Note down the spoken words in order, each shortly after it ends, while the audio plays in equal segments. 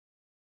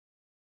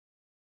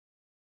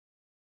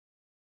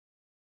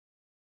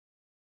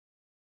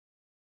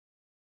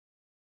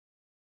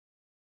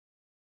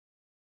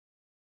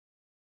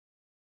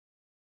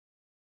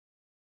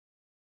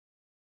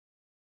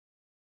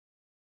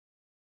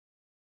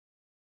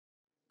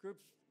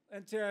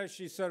NTI,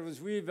 she said, was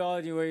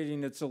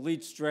reevaluating its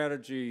elite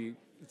strategy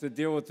to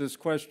deal with this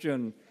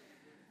question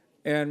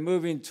and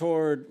moving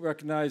toward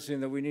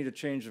recognizing that we need a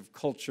change of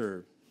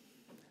culture.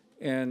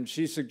 And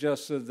she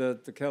suggested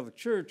that the Catholic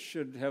Church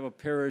should have a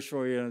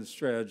parish-oriented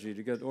strategy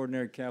to get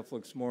ordinary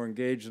Catholics more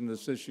engaged in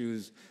these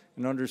issues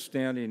and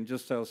understanding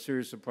just how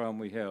serious a problem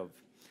we have.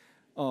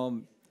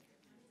 So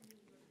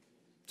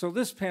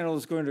this panel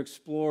is going to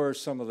explore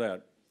some of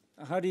that.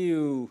 How do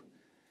you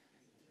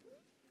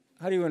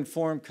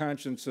inform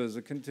consciences,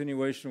 a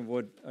continuation of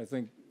what I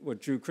think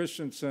what Drew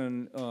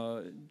Christensen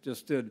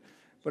just did,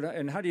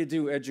 and how do you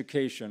do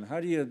education? How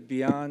do you,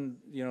 beyond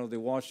the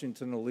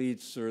Washington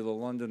elites or the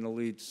London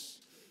elites,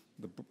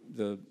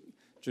 the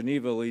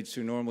Geneva elites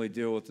who normally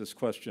deal with this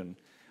question?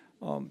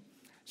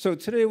 So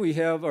today we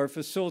have our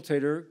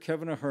facilitator,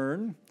 Kevin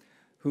Ahern,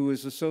 who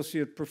is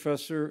Associate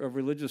Professor of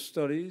Religious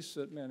Studies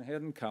at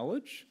Manhattan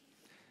College.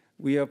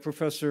 We have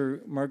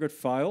Professor Margaret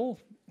Feil,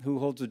 who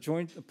holds a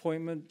joint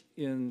appointment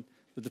in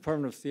the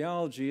Department of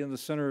Theology and the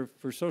Center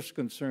for Social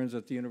Concerns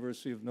at the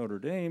University of Notre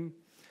Dame.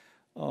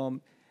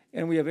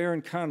 And we have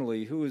Aaron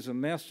Connolly, who is a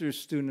master's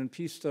student in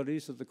peace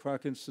studies at the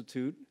Kroc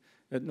Institute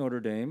at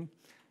Notre Dame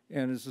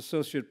and is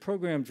associate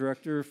program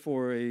director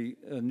for a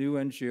new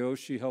NGO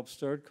she helped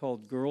start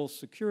called Girls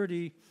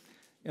Security,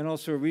 and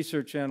also a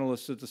research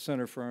analyst at the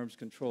Center for Arms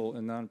Control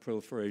and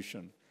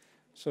Nonproliferation.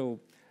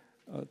 So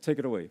take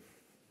it away.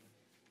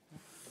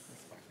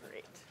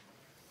 Great.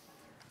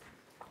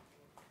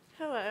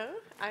 Hello,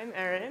 I'm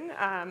Erin.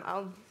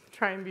 I'll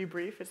try and be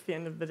brief. It's the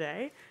end of the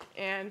day.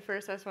 And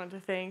first, I just want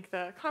to thank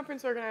the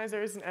conference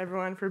organizers and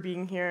everyone for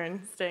being here and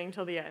staying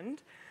till the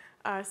end.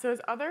 So as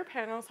other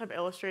panels have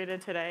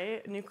illustrated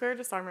today, nuclear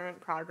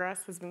disarmament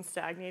progress has been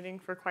stagnating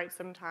for quite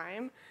some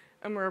time,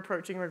 and we're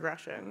approaching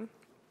regression.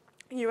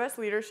 U.S.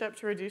 leadership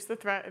to reduce the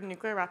threat of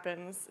nuclear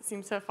weapons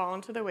seems to have fallen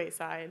to the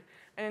wayside,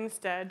 and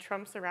instead,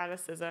 Trump's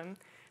erraticism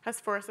has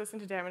forced us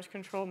into damage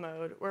control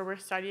mode, where we're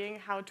studying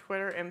how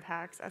Twitter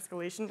impacts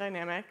escalation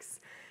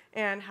dynamics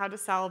and how to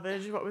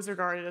salvage what was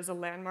regarded as a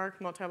landmark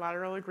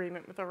multilateral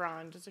agreement with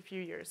Iran just a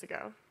few years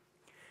ago.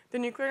 The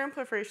nuclear and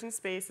proliferation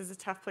space is a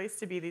tough place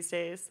to be these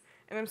days,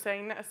 and I'm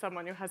saying that as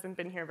someone who hasn't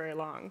been here very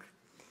long.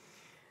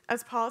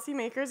 As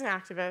policymakers and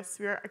activists,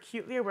 we are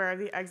acutely aware of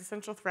the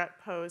existential threat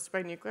posed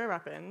by nuclear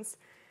weapons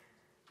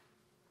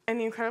and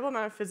the incredible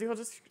amount of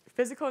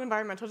physical and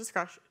environmental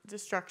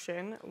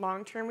destruction,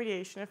 long-term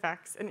radiation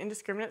effects, and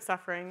indiscriminate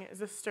suffering is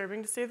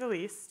disturbing to say the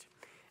least.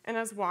 And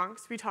as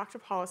wonks, we talk to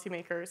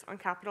policymakers on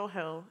Capitol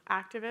Hill,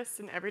 activists,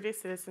 and everyday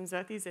citizens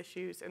about these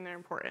issues and their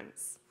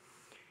importance.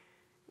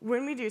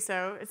 When we do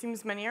so, it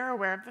seems many are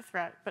aware of the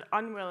threat, but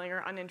unwilling or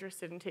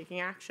uninterested in taking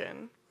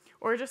action,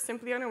 or just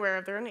simply unaware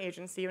of their own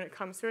agency when it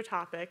comes to a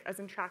topic as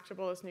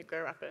intractable as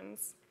nuclear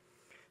weapons.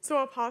 So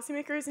while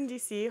policymakers in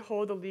DC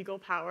hold the legal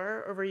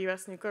power over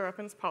US nuclear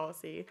weapons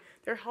policy,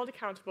 they're held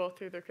accountable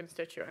through their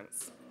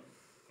constituents.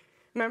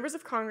 Members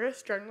of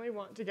Congress generally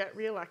want to get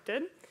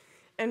reelected,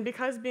 and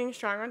because being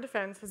strong on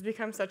defense has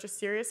become such a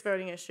serious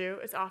voting issue,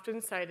 it's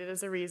often cited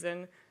as a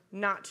reason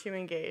not to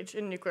engage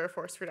in nuclear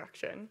force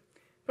reduction.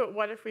 But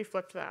what if we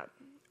flipped that?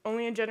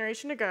 Only a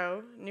generation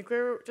ago,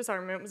 nuclear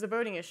disarmament was a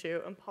voting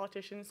issue, and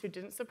politicians who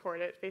didn't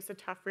support it faced a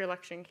tough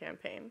re-election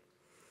campaign.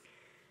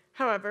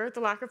 However, the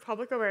lack of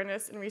public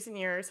awareness in recent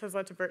years has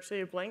led to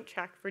virtually a blank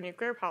check for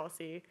nuclear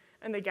policy,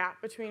 and the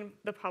gap between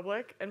the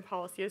public and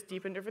policy has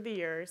deepened over the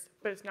years,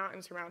 but it's not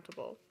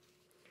insurmountable.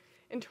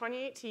 In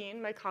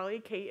 2018, my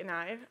colleague Kate and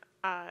I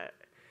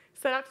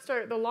set out to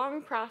start the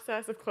long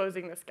process of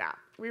closing this gap.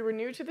 We were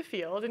new to the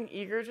field and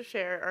eager to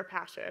share our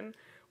passion,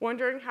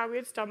 wondering how we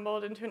had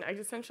stumbled into an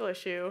existential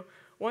issue,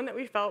 one that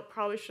we felt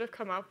probably should have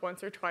come up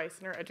once or twice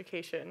in our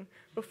education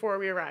before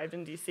we arrived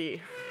in DC.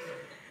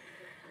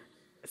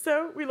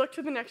 So we looked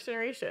to the next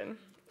generation.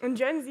 And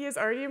Gen Z has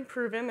already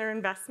proven their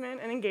investment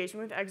and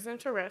engagement with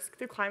existential risk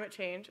through climate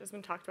change, as has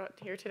been talked about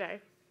here today.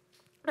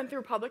 And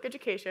through public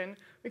education,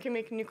 we can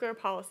make nuclear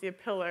policy a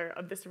pillar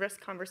of this risk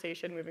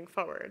conversation moving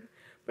forward.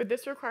 But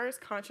this requires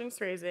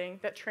conscience raising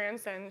that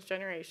transcends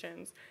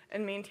generations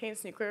and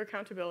maintains nuclear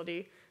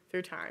accountability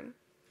through time.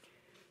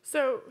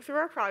 So through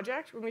our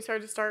project, when we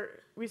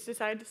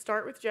decided to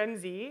start with Gen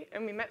Z,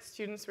 and we met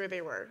students where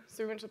they were.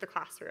 So we went to the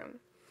classroom.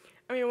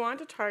 And we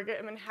wanted to target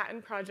a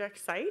Manhattan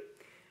Project site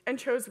and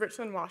chose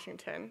Richland,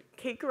 Washington.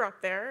 Kate grew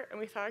up there, and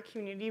we saw a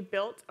community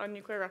built on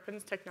nuclear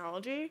weapons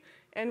technology,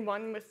 and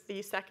one with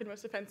the second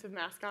most offensive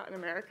mascot in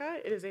America.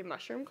 It is a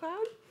mushroom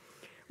cloud.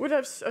 Would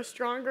have a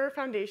stronger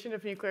foundation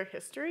of nuclear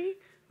history,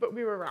 but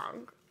we were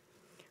wrong.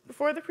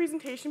 Before the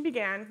presentation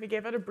began, we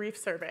gave out a brief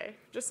survey,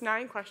 just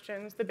 9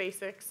 questions, the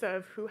basics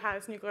of who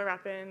has nuclear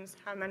weapons,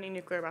 how many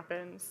nuclear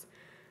weapons,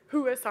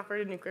 who has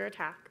suffered a nuclear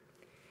attack.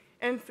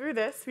 And through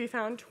this, we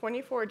found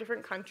 24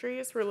 different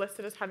countries were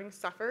listed as having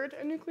suffered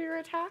a nuclear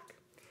attack.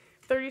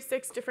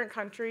 36 different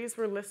countries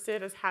were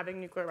listed as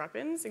having nuclear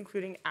weapons,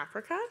 including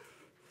Africa.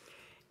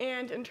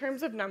 And in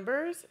terms of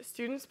numbers,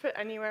 students put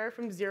anywhere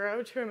from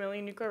 0 to 1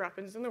 million nuclear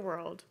weapons in the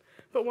world.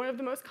 But one of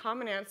the most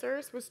common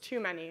answers was too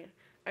many,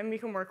 and we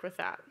can work with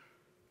that.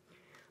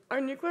 Our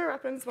Nuclear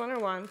Weapons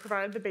 101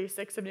 provided the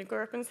basics of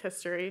nuclear weapons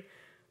history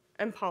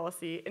and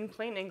policy in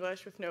plain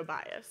English with no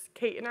bias.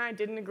 Kate and I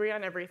didn't agree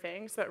on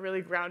everything, so that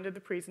really grounded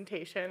the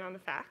presentation on the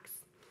facts.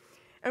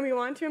 And we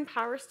wanted to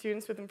empower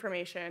students with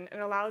information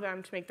and allow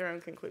them to make their own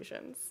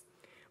conclusions.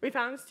 We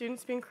found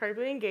students to be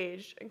incredibly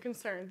engaged and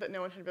concerned that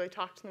no one had really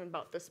talked to them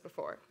about this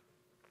before.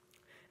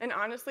 And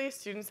honestly,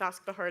 students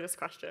ask the hardest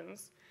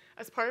questions.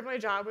 As part of my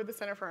job with the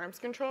Center for Arms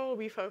Control,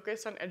 we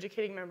focused on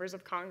educating members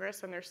of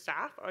Congress and their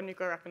staff on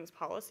nuclear weapons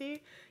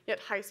policy, yet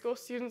high school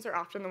students are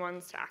often the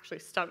ones to actually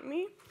stump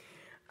me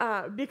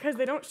because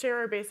they don't share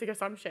our basic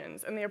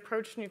assumptions, and they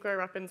approach nuclear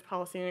weapons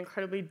policy in an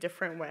incredibly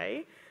different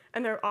way,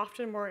 and they're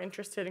often more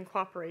interested in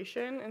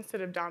cooperation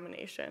instead of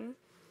domination.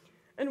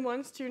 And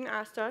one student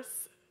asked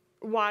us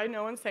why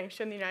no one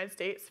sanctioned the United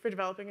States for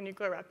developing a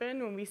nuclear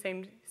weapon when we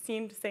seemed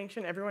to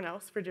sanction everyone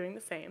else for doing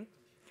the same.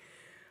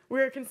 We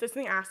were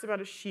consistently asked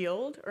about a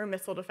shield or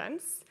missile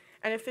defense,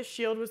 and if the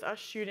shield was us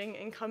shooting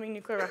incoming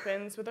nuclear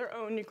weapons with our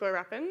own nuclear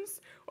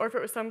weapons, or if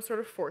it was some sort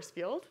of force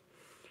field.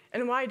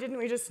 And why didn't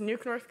we just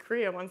nuke North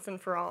Korea once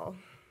and for all?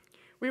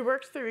 We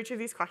worked through each of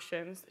these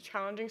questions,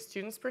 challenging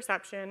students'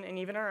 perception and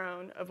even our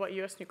own of what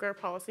US nuclear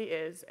policy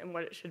is and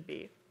what it should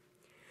be.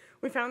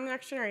 We found the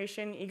next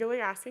generation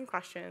eagerly asking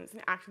questions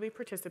and actively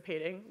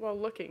participating while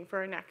looking for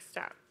our next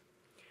step.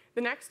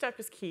 The next step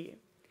is key.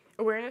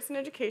 Awareness and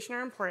education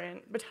are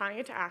important, but tying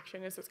it to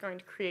action is what's going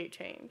to create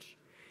change.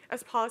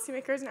 As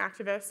policymakers and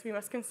activists, we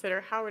must consider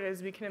how it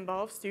is we can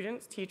involve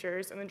students,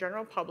 teachers, and the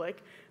general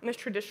public in this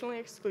traditionally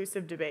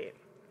exclusive debate.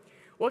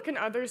 What can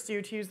others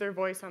do to use their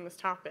voice on this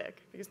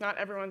topic? Because not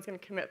everyone's going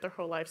to commit their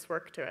whole life's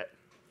work to it.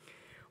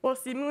 While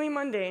seemingly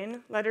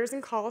mundane, letters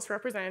and calls to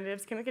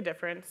representatives can make a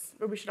difference,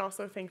 but we should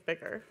also think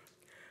bigger.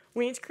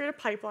 We need to create a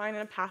pipeline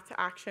and a path to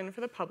action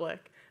for the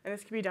public, and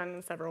this can be done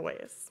in several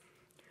ways.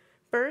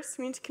 First,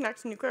 we need to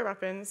connect the nuclear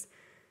weapons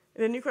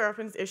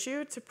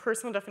issue to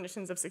personal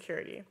definitions of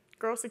security.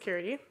 Girl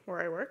Security,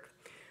 where I work,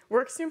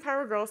 works to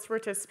empower girls to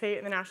participate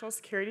in the national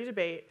security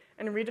debate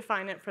and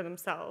redefine it for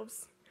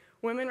themselves.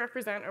 Women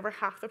represent over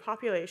half the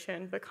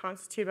population, but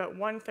constitute about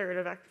 1/3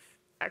 of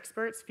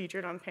experts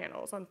featured on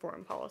panels on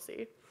foreign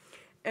policy.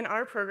 And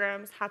our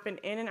programs happen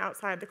in and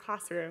outside the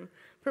classroom,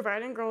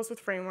 providing girls with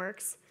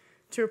frameworks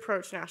to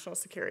approach national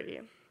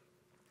security.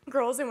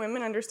 Girls and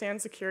women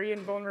understand security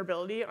and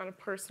vulnerability on a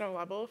personal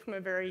level from a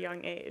very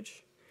young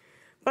age.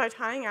 By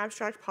tying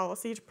abstract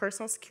policy to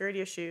personal security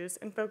issues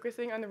and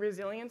focusing on the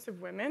resilience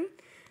of women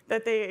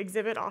that they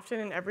exhibit often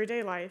in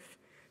everyday life,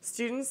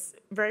 students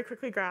very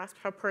quickly grasp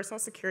how personal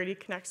security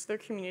connects to their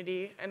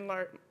community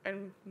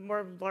and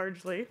more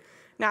largely,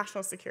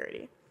 national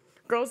security.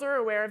 Girls are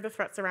aware of the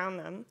threats around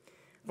them,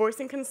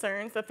 voicing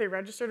concerns that if they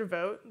register to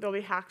vote, they'll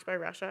be hacked by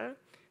Russia,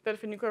 that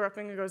if a nuclear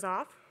weapon goes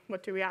off,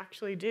 what do we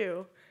actually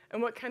do?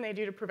 And what can they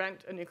do to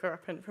prevent a nuclear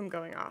weapon from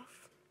going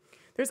off?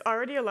 There's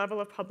already a level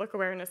of public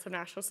awareness of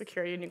national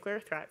security and nuclear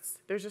threats.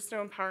 There's just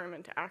no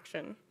empowerment to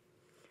action.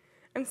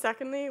 And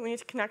secondly, we need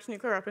to connect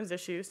nuclear weapons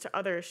issues to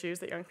other issues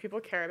that young people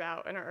care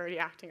about and are already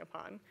acting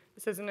upon.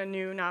 This isn't a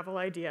new, novel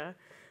idea,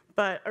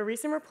 but a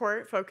recent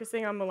report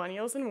focusing on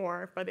millennials in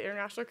war by the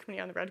International Committee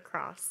on the Red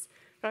Cross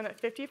found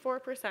that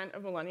 54%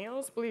 of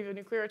millennials believe a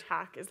nuclear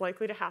attack is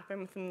likely to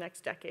happen within the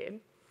next decade,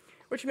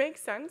 which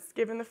makes sense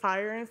given the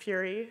fire and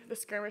fury, the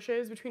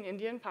skirmishes between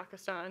India and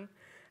Pakistan,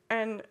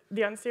 and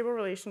the unstable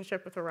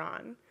relationship with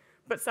Iran.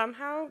 But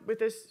somehow, with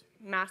this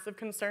massive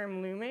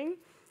concern looming,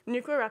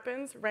 nuclear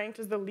weapons ranked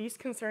as the least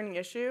concerning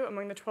issue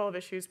among the 12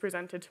 issues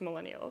presented to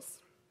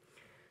millennials.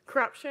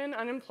 Corruption,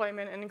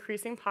 unemployment, and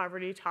increasing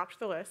poverty topped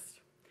the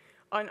list.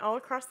 All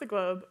across the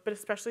globe, but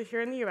especially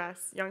here in the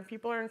US, young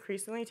people are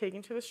increasingly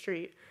taking to the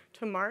street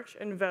to march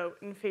and vote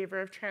in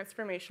favor of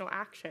transformational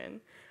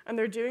action. And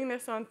they're doing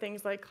this on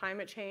things like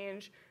climate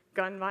change,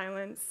 gun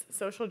violence,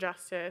 social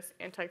justice,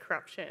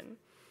 anti-corruption.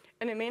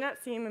 And it may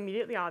not seem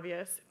immediately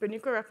obvious, but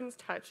nuclear weapons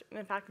touch and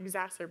in fact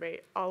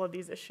exacerbate all of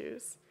these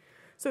issues.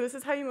 So this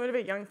is how you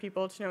motivate young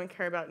people to know and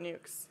care about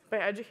nukes, by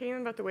educating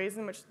them about the ways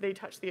in which they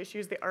touch the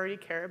issues they already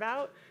care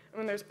about and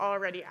when there's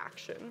already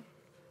action.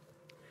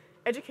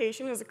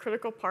 Education is a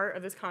critical part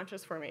of this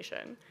conscious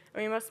formation,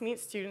 and we must meet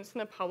students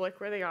and the public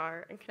where they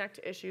are and connect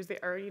to issues they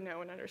already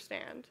know and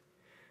understand.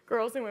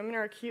 Girls and women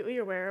are acutely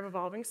aware of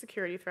evolving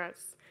security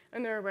threats,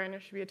 and their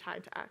awareness should be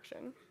tied to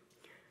action.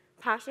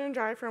 Passion and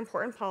drive for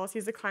important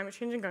policies like climate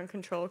change and gun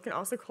control can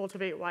also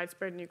cultivate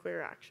widespread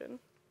nuclear action.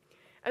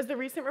 As the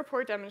recent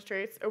report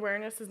demonstrates,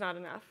 awareness is not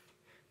enough.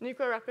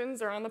 Nuclear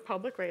weapons are on the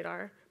public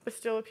radar, but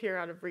still appear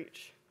out of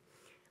reach.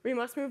 We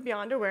must move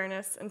beyond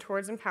awareness and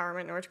towards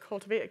empowerment in order to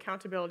cultivate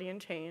accountability and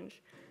change,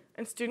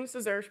 and students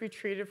deserve to be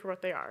treated for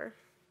what they are,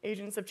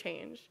 agents of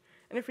change.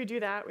 And if we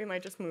do that, we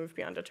might just move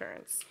beyond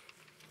deterrence.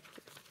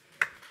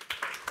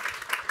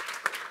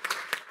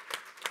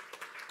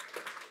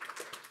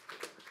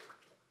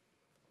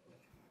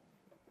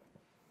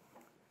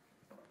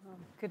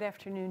 Good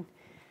afternoon.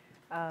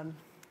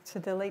 It's a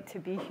delight to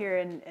be here,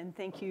 and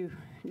thank you,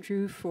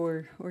 Drew,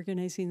 for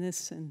organizing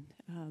this, and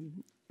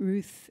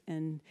Ruth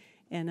and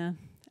Anna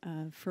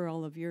for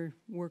all of your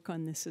work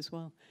on this as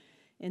well.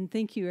 And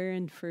thank you,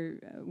 Erin, for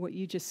what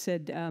you just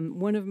said.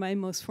 One of my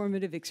most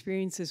formative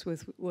experiences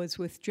was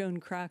with Joan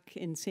Kroc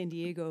in San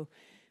Diego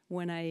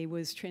when I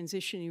was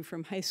transitioning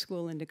from high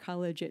school into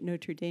college at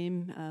Notre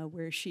Dame,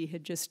 where she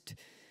had just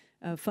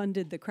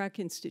funded the Kroc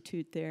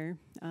Institute there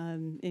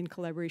in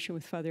collaboration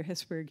with Father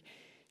Hesburgh.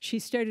 She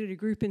started a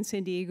group in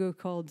San Diego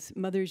called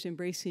Mothers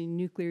Embracing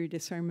Nuclear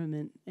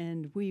Disarmament,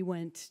 and we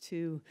went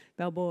to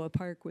Balboa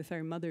Park with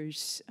our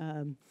mothers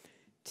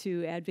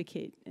to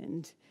advocate.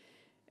 And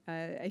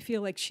I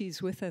feel like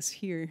she's with us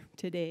here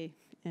today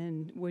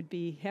and would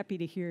be happy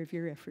to hear of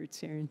your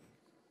efforts, Erin.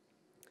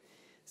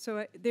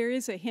 So there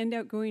is a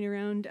handout going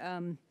around.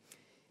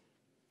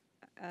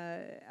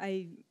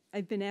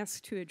 I've been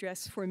asked to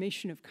address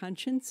formation of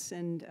conscience,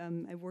 and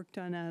I worked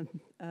on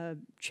a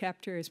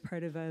chapter as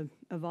part of a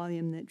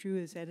volume that Drew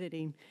is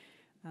editing.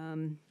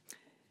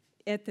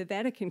 At the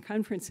Vatican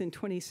Conference in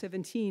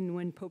 2017,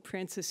 when Pope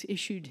Francis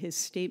issued his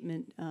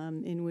statement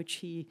in which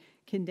he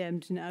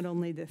condemned not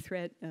only the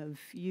threat of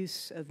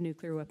use of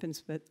nuclear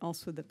weapons, but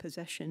also the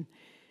possession,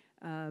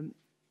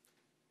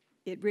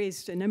 it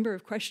raised a number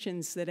of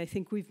questions that I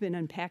think we've been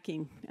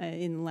unpacking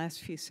in the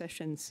last few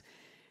sessions.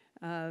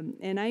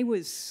 And I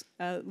was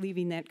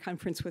leaving that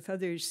conference with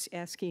others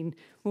asking,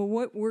 well,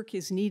 what work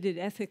is needed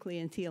ethically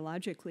and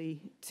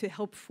theologically to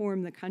help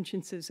form the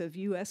consciences of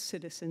U.S.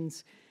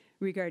 citizens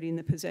regarding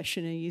the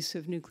possession and use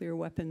of nuclear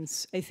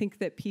weapons? I think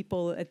that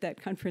people at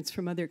that conference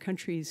from other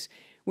countries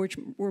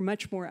were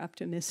much more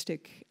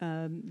optimistic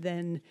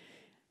than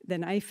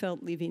I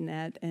felt leaving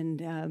that.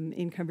 And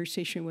in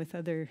conversation with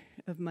other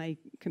of my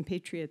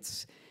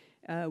compatriots,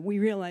 we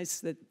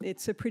realized that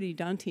it's a pretty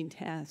daunting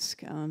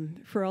task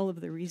for all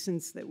of the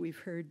reasons that we've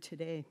heard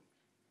today.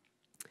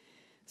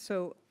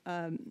 So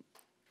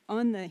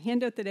on the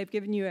handout that I've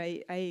given you,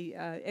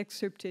 I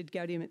excerpted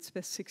Gaudium et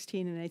Spes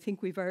 16, and I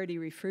think we've already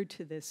referred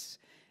to this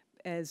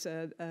as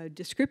a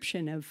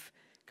description of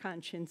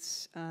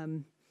conscience,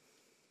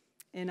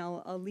 and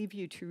I'll leave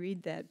you to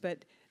read that.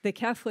 But the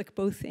Catholic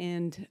both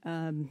and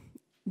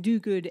do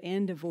good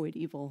and avoid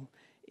evil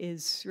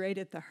is right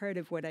at the heart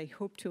of what I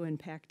hope to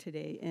unpack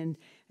today. And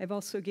I've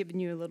also given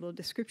you a little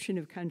description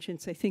of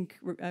conscience. I think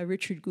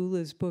Richard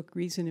Gula's book,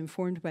 Reason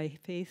Informed by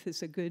Faith,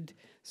 is a good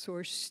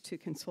source to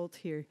consult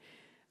here.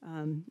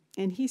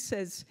 And he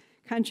says,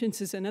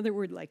 conscience is another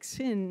word like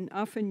sin,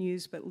 often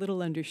used but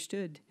little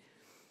understood.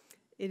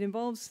 It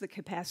involves the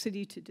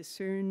capacity to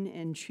discern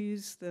and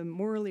choose the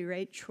morally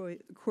right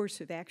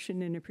course of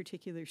action in a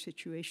particular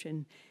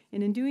situation.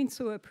 And in doing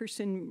so, a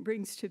person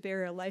brings to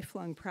bear a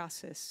lifelong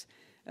process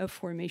of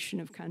formation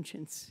of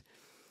conscience.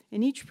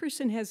 And each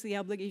person has the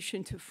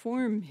obligation to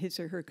form his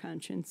or her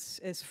conscience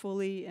as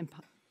fully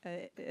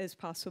as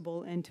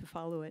possible and to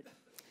follow it.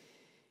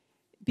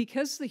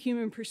 Because the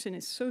human person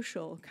is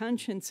social,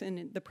 conscience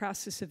and the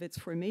process of its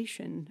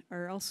formation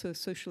are also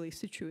socially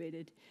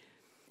situated.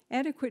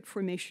 Adequate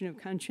formation of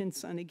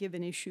conscience on a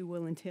given issue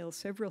will entail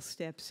several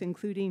steps,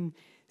 including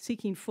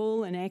seeking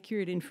full and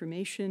accurate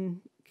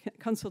information,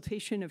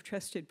 consultation of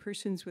trusted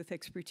persons with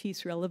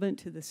expertise relevant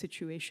to the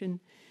situation,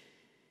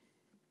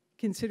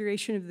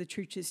 consideration of the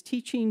Church's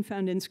teaching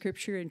found in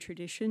Scripture and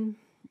tradition,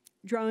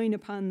 drawing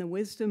upon the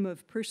wisdom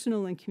of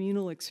personal and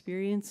communal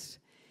experience,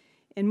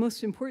 and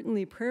most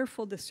importantly,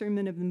 prayerful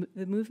discernment of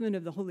the movement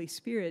of the Holy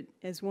Spirit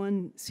as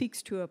one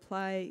seeks to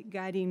apply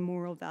guiding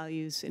moral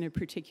values in a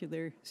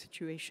particular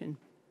situation.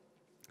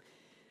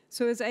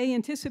 So as I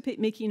anticipate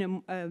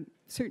making a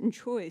certain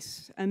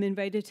choice, I'm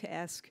invited to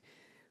ask,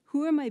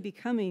 who am I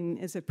becoming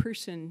as a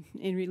person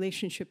in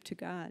relationship to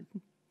God?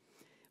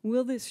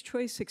 Will this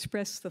choice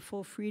express the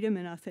full freedom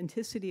and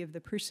authenticity of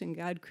the person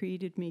God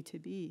created me to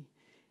be,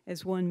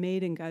 as one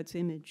made in God's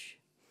image?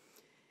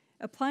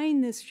 Applying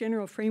this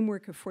general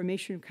framework of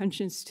formation of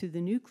conscience to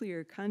the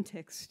nuclear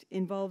context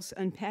involves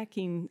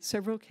unpacking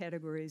several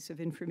categories of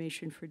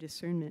information for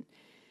discernment.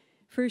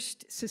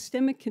 First,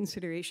 systemic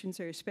considerations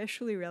are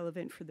especially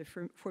relevant for the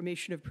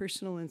formation of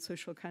personal and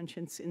social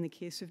conscience in the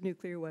case of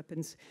nuclear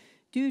weapons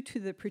due to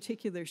the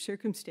particular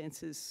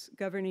circumstances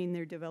governing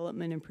their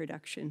development and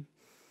production.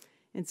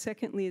 And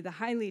secondly, the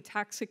highly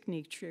toxic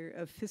nature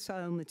of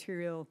fissile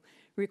material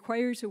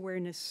requires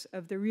awareness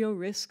of the real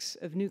risks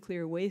of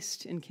nuclear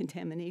waste and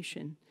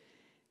contamination,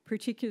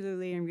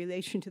 particularly in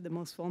relation to the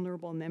most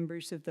vulnerable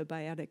members of the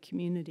biotic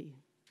community.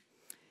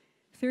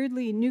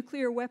 Thirdly,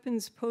 nuclear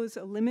weapons pose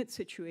a limit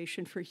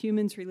situation for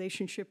humans'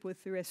 relationship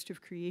with the rest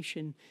of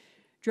creation,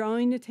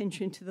 drawing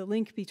attention to the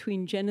link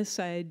between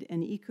genocide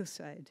and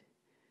ecocide.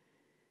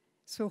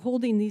 So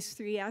holding these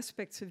three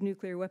aspects of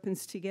nuclear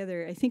weapons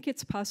together, I think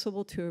it's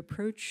possible to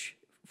approach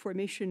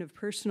formation of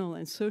personal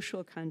and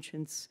social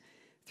conscience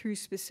through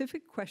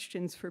specific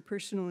questions for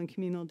personal and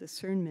communal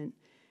discernment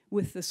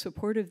with the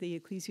support of the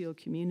ecclesial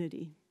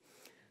community.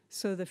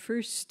 So the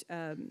first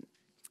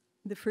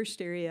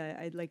area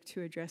I'd like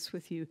to address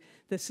with you,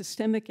 the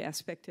systemic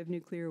aspect of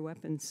nuclear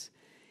weapons.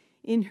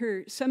 In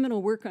her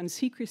seminal work on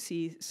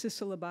secrecy,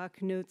 Cicely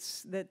Bach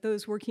notes that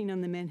those working on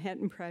the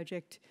Manhattan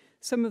Project,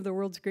 some of the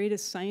world's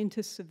greatest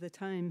scientists of the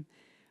time,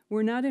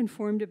 were not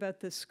informed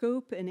about the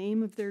scope and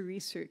aim of their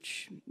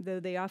research, though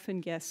they often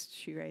guessed,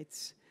 she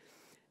writes.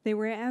 They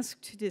were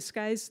asked to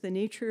disguise the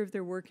nature of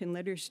their work in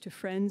letters to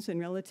friends and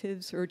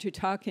relatives or to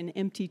talk in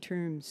empty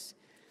terms.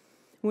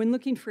 When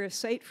looking for a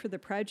site for the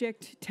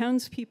project,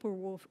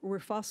 townspeople were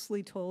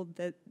falsely told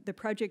that the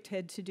project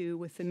had to do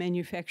with the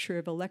manufacture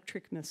of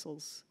electric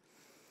missiles.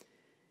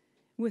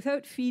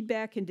 Without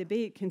feedback and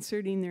debate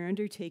concerning their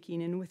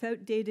undertaking and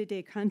without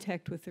day-to-day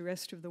contact with the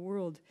rest of the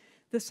world,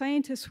 the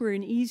scientists were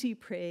an easy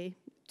prey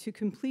to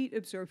complete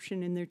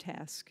absorption in their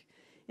task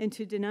and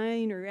to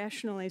denying or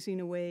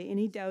rationalizing away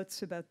any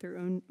doubts about their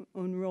own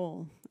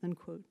role,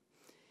 unquote.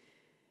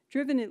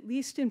 Driven at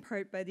least in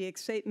part by the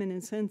excitement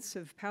and sense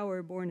of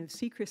power born of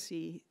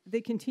secrecy, they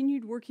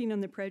continued working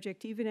on the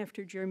project even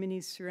after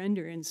Germany's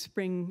surrender in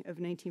spring of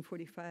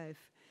 1945.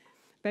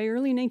 By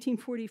early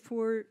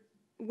 1944,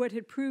 what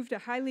had proved a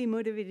highly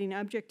motivating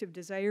object of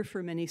desire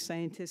for many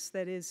scientists,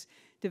 that is,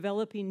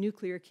 developing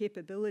nuclear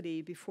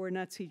capability before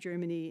Nazi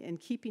Germany and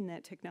keeping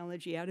that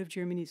technology out of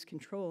Germany's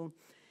control,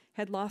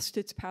 had lost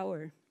its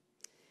power.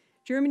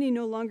 Germany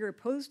no longer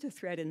posed a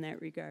threat in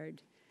that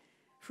regard.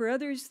 For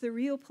others, the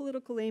real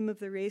political aim of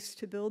the race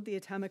to build the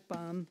atomic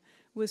bomb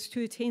was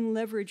to attain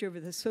leverage over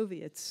the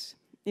Soviets.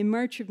 In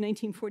March of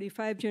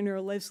 1945,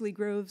 General Leslie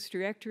Groves,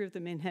 director of the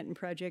Manhattan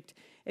Project,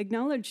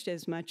 acknowledged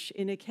as much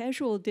in a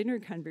casual dinner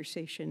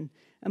conversation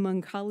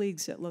among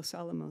colleagues at Los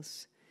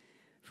Alamos.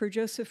 For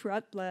Joseph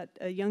Rotblat,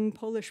 a young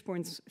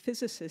Polish-born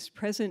physicist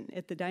present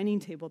at the dining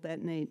table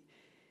that night,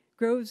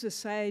 Groves'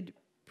 aside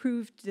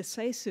proved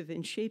decisive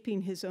in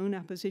shaping his own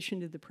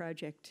opposition to the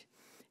project.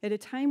 At a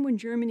time when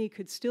Germany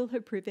could still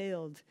have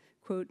prevailed,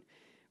 quote,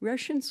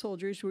 Russian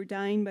soldiers were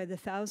dying by the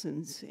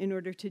thousands in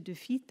order to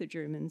defeat the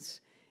Germans,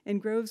 and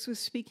Groves was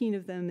speaking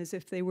of them as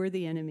if they were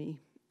the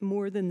enemy,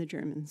 more than the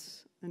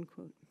Germans,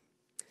 unquote.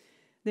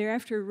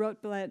 Thereafter,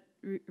 Rotblat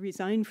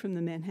resigned from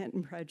the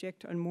Manhattan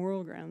Project on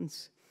moral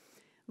grounds.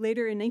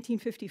 Later, in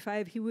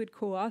 1955, he would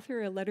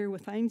co-author a letter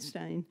with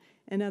Einstein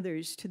and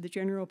others to the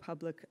general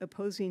public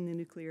opposing the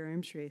nuclear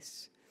arms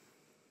race.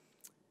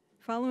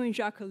 Following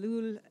Jacques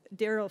Ellul,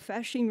 Darrell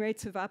Fashing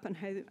writes of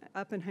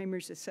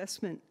Oppenheimer's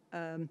assessment.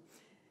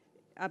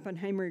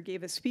 Oppenheimer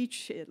gave a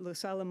speech at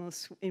Los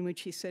Alamos in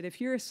which he said, if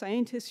you're a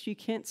scientist, you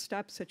can't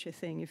stop such a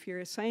thing. If you're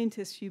a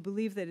scientist, you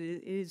believe that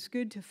it is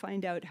good to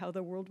find out how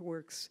the world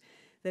works,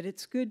 that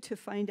it's good to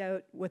find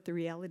out what the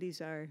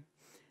realities are,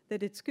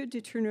 that it's good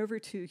to turn over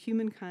to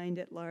humankind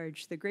at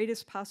large the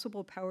greatest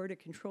possible power to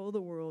control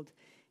the world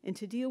and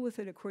to deal with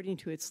it according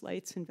to its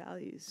lights and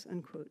values,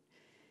 unquote.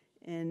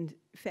 And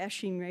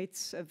Fashing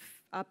writes of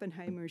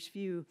Oppenheimer's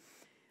view,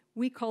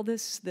 we call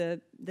this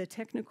the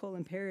technical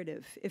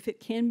imperative. If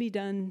it can be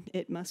done,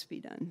 it must be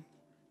done.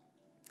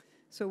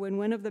 So when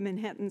one of the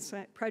Manhattan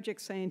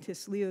Project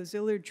scientists, Leo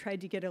Szilard,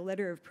 tried to get a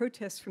letter of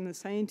protest from the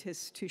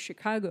scientists to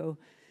Chicago,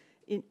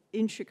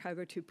 in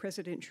Chicago to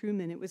President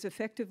Truman, it was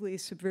effectively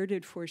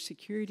subverted for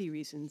security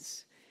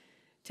reasons.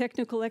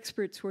 Technical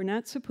experts were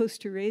not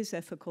supposed to raise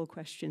ethical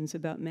questions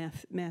about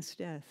mass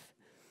death.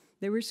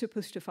 They were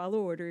supposed to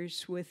follow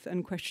orders with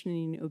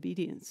unquestioning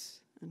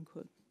obedience,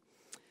 unquote.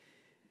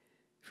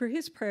 For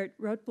his part,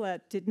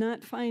 Rotblat did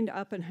not find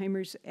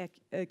Oppenheimer's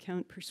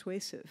account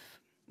persuasive,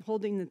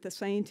 holding that the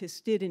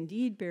scientists did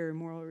indeed bear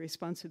moral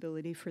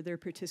responsibility for their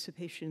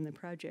participation in the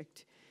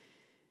project.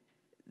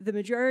 The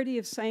majority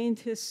of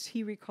scientists,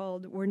 he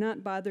recalled, were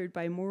not bothered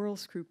by moral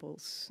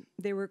scruples.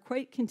 They were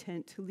quite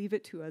content to leave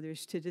it to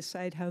others to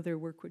decide how their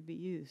work would be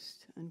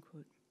used,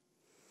 unquote.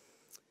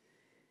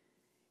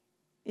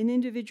 An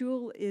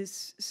individual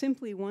is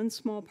simply one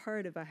small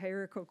part of a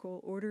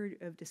hierarchical order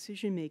of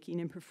decision-making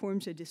and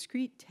performs a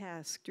discrete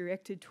task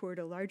directed toward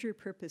a larger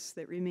purpose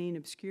that remain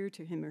obscure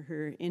to him or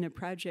her in a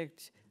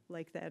project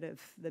like that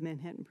of the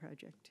Manhattan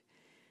Project.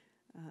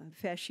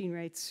 Fashing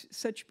writes,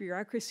 such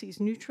bureaucracies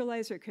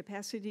neutralize our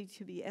capacity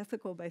to be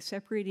ethical by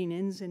separating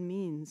ends and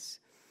means.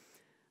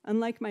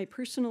 Unlike my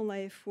personal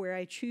life, where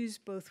I choose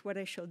both what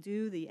I shall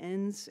do, the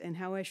ends, and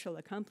how I shall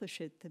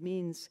accomplish it, the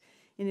means,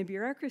 in a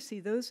bureaucracy,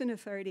 those in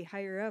authority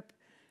higher up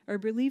are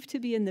believed to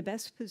be in the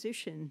best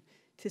position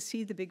to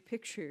see the big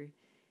picture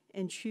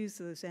and choose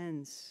those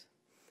ends.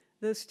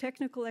 Those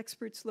technical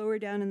experts lower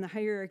down in the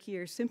hierarchy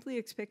are simply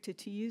expected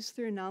to use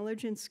their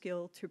knowledge and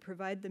skill to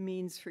provide the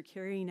means for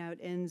carrying out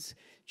ends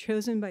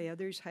chosen by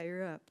others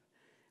higher up,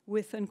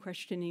 with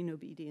unquestioning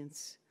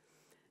obedience.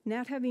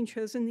 Not having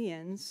chosen the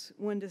ends,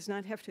 one does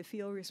not have to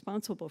feel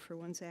responsible for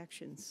one's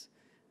actions,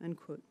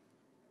 unquote.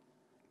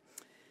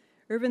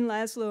 Ervin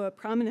Laszlo, a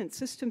prominent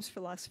systems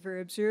philosopher,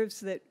 observes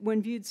that when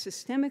viewed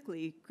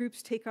systemically,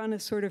 groups take on a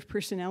sort of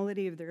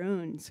personality of their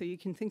own. So you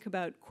can think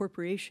about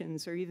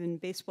corporations or even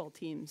baseball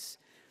teams.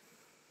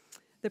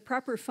 The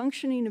proper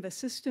functioning of a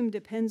system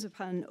depends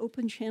upon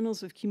open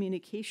channels of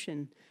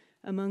communication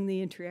among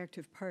the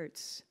interactive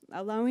parts,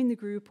 allowing the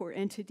group or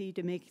entity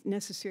to make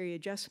necessary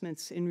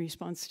adjustments in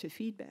response to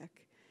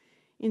feedback.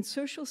 In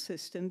social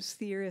systems,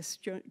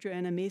 theorist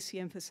Joanna Macy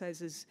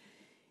emphasizes,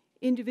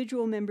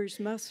 individual members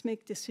must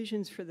make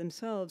decisions for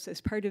themselves as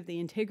part of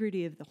the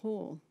integrity of the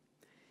whole.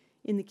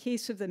 In the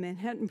case of the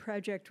Manhattan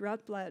Project,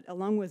 Rotblat,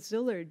 along with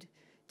Zillard,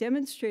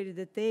 demonstrated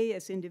that they,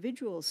 as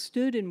individuals,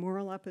 stood in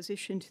moral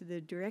opposition to the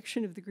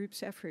direction of the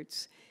group's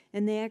efforts,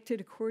 and they acted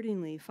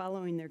accordingly,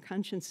 following their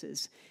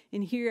consciences.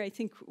 And here, I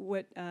think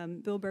what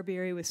Bill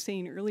Barbieri was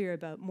saying earlier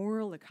about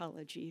moral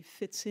ecology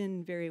fits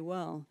in very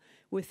well.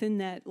 Within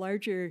that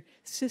larger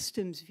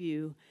systems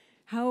view,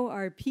 how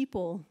are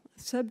people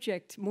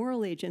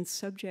moral agents,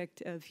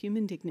 subject of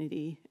human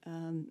dignity,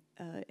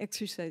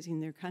 exercising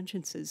their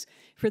consciences?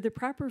 For the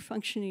proper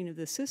functioning of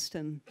the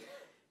system,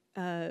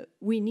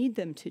 we need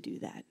them to do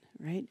that,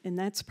 right? And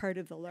that's part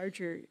of the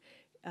larger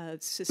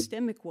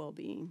systemic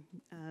well-being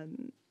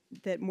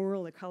that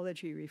moral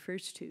ecology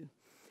refers to.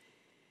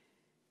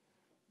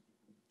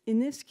 In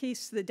this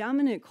case, the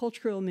dominant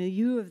cultural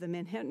milieu of the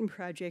Manhattan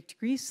Project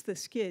greased the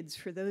skids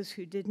for those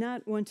who did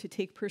not want to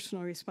take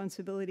personal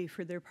responsibility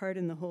for their part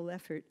in the whole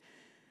effort.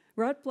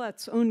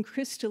 Rotblat's own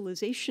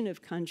crystallization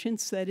of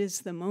conscience, that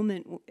is the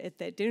moment at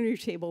that dinner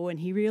table when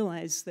he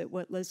realized that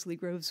what Leslie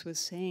Groves was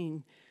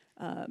saying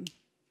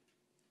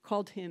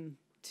called him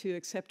to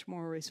accept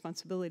moral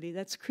responsibility.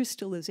 That's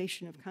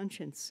crystallization of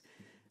conscience.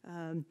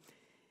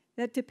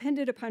 That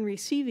depended upon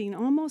receiving,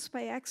 almost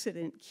by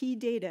accident, key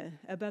data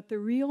about the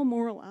real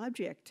moral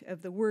object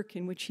of the work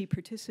in which he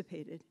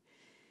participated.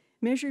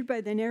 Measured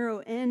by the narrow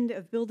end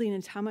of building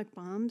atomic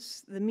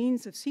bombs, the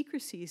means of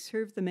secrecy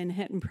served the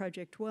Manhattan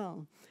Project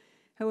well.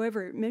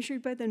 However,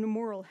 measured by the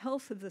moral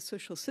health of the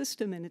social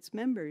system and its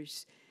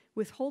members,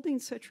 withholding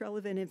such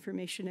relevant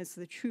information as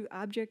the true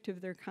object of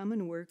their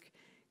common work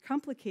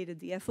complicated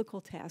the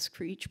ethical task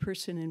for each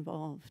person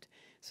involved.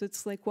 So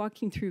it's like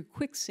walking through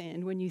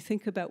quicksand when you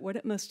think about what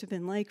it must have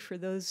been like for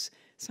those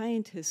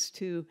scientists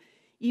to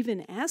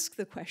even ask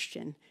the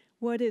question,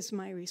 what is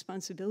my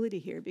responsibility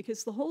here?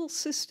 Because the whole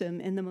system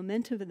and the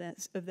momentum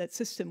of that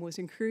system was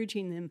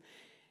encouraging them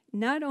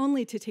not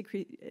only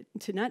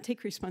to not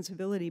take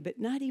responsibility, but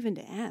not even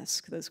to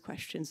ask those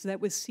questions.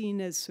 That was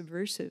seen as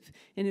subversive.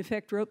 And in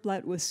fact,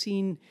 Rotblat was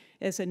seen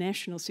as a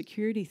national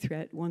security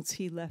threat once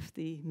he left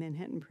the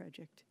Manhattan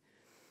Project.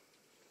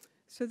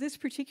 So this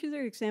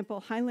particular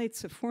example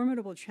highlights a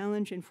formidable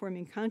challenge in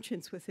forming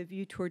conscience with a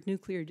view toward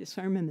nuclear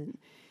disarmament.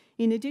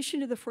 In addition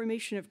to the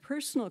formation of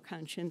personal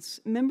conscience,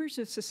 members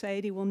of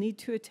society will need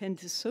to attend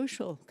to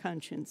social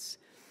conscience.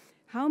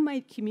 How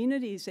might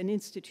communities and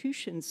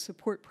institutions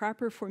support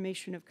proper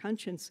formation of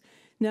conscience,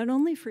 not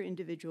only for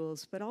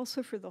individuals, but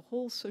also for the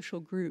whole social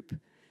group?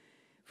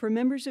 For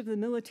members of the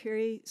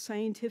military,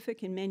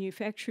 scientific, and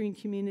manufacturing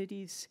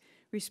communities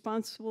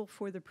responsible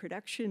for the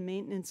production,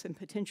 maintenance, and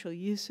potential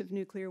use of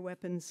nuclear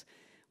weapons,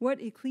 what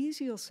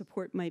ecclesial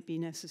support might be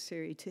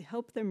necessary to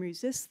help them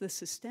resist the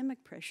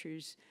systemic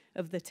pressures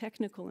of the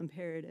technical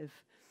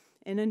imperative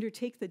and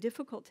undertake the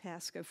difficult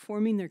task of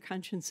forming their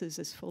consciences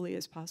as fully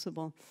as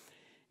possible?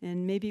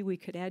 And maybe we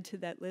could add to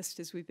that list,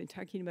 as we've been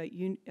talking about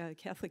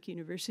Catholic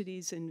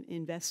universities and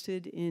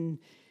invested in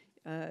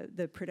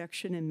the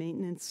production and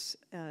maintenance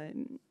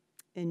and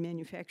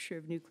manufacture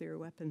of nuclear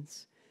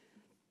weapons.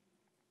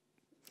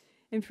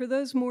 And for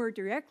those more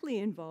indirectly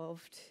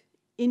involved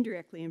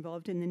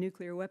in the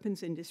nuclear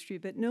weapons industry,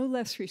 but no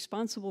less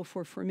responsible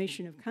for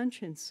formation of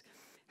conscience,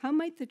 how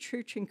might the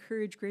church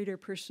encourage greater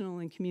personal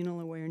and communal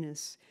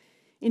awareness?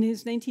 In his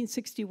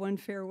 1961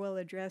 farewell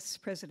address,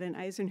 President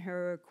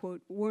Eisenhower,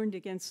 quote, warned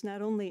against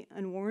not only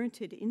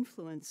unwarranted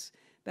influence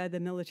by the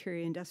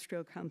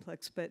military-industrial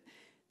complex, but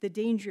the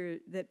danger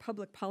that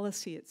public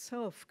policy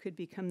itself could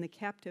become the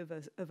captive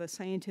of a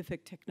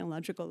scientific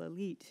technological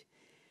elite.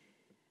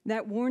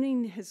 That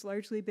warning has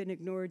largely been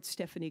ignored,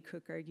 Stephanie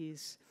Cook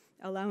argues,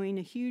 allowing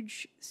a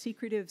huge,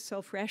 secretive,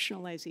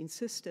 self-rationalizing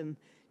system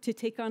to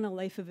take on a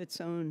life of its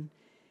own,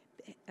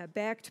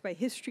 backed by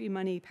history,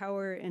 money,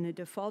 power, and a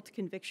default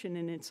conviction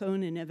in its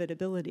own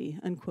inevitability,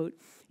 unquote.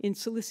 In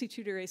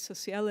Solicitude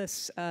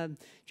Socialis,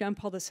 John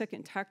Paul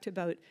II talked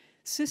about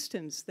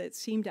systems that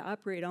seem to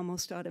operate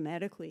almost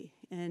automatically,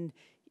 and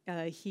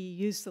he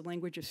used the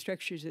language of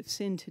structures of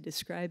sin to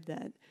describe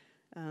that,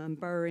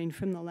 borrowing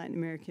from the Latin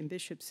American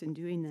bishops in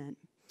doing that.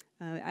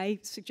 I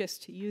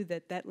suggest to you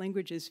that that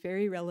language is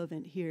very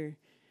relevant here.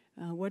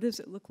 What does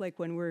it look like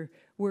when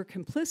we're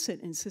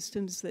complicit in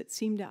systems that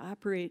seem to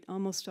operate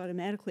almost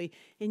automatically,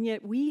 and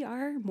yet we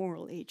are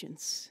moral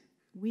agents?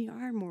 We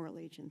are moral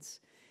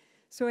agents.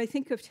 So I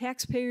think of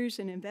taxpayers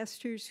and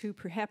investors who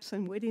perhaps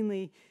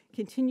unwittingly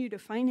continue to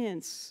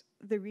finance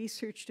the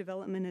research,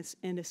 development,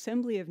 and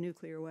assembly of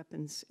nuclear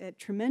weapons at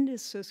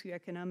tremendous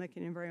socioeconomic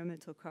and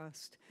environmental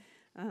cost.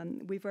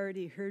 We've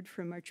already heard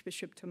from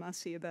Archbishop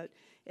Tomasi about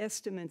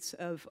estimates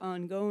of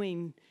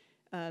ongoing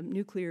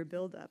nuclear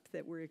buildup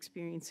that we're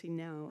experiencing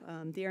now.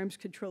 The Arms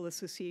Control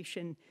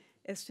Association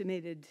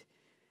estimated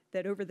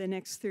that over the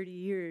next 30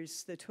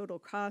 years, the total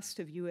cost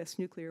of U.S.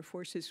 nuclear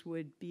forces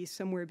would be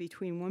somewhere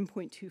between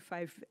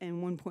 1.25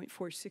 and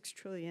 1.46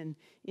 trillion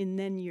in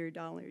then-year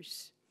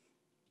dollars.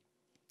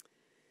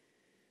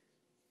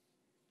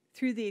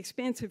 Through the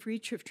expansive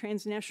reach of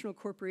transnational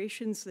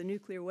corporations, the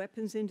nuclear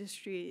weapons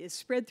industry is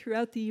spread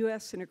throughout the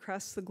U.S. and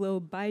across the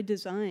globe by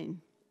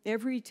design.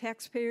 Every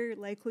taxpayer,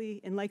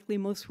 likely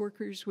most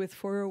workers with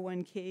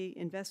 401k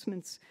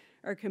investments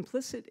are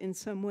complicit in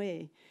some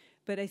way,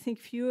 but I think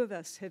few of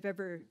us have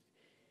ever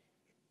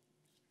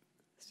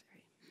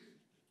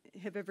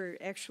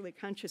actually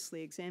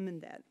consciously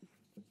examined that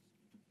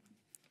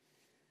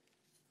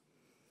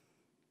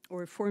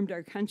or formed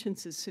our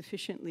consciences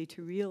sufficiently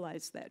to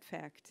realize that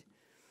fact.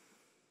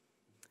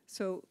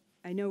 So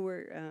I know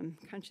we're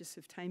conscious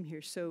of time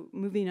here, so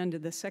moving on to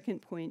the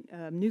second point,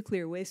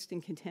 nuclear waste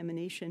and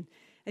contamination.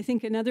 I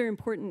think another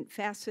important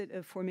facet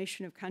of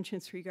formation of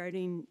conscience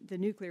regarding the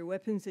nuclear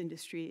weapons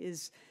industry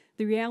is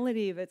the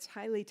reality of its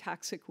highly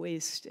toxic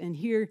waste. And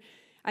here,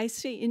 I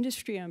say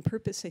industry on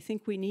purpose. I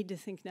think we need to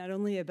think not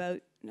only about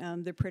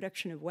the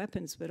production of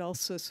weapons, but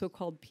also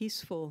so-called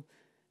peaceful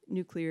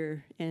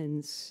nuclear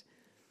ends.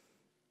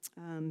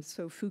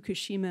 So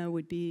Fukushima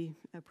would be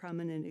a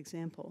prominent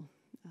example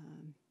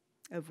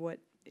of what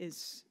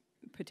is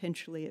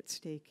potentially at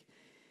stake.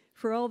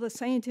 For all the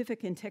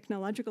scientific and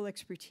technological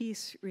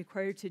expertise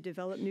required to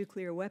develop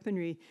nuclear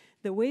weaponry,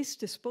 the waste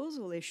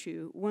disposal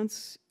issue,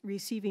 once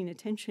receiving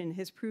attention,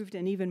 has proved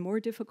an even more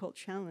difficult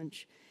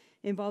challenge,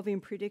 involving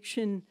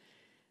prediction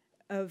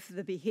of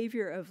the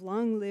behavior of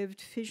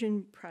long-lived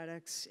fission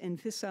products and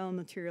fissile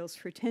materials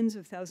for tens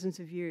of thousands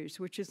of years,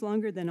 which is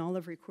longer than all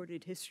of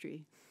recorded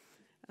history.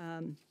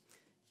 I'm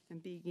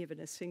being given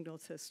a signal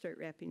to start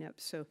wrapping up.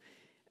 So,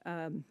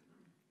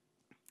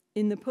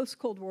 in the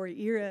post-Cold War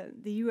era,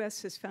 the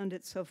U.S. has found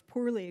itself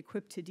poorly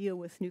equipped to deal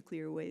with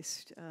nuclear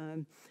waste.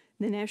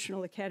 The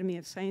National Academy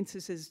of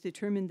Sciences has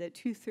determined that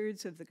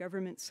 2/3 of the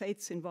government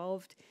sites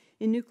involved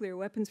in nuclear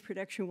weapons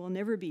production will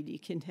never be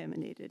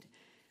decontaminated.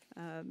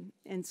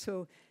 And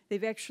so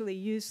they've actually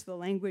used the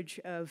language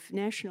of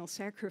national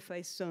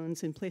sacrifice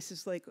zones in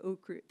places like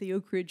the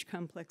Oak Ridge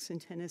Complex in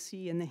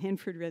Tennessee and the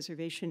Hanford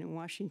Reservation in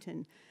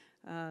Washington.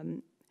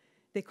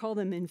 They call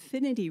them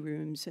infinity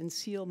rooms and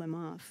seal them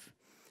off.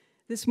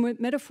 This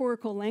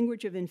metaphorical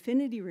language of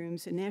infinity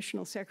rooms and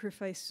national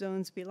sacrifice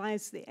zones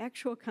belies the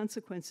actual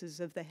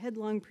consequences of the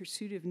headlong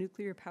pursuit of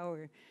nuclear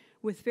power,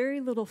 with very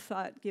little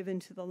thought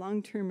given to the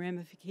long-term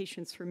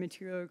ramifications for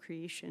material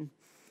creation.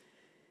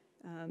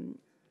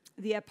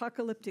 The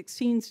apocalyptic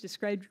scenes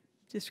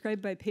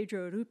described by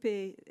Pedro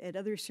Rupe and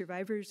other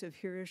survivors of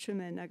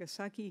Hiroshima and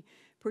Nagasaki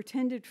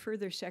portended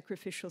further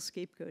sacrificial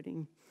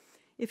scapegoating.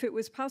 If it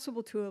was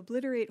possible to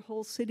obliterate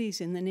whole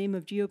cities in the name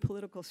of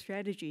geopolitical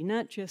strategy,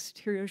 not just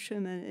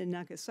Hiroshima and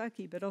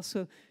Nagasaki, but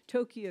also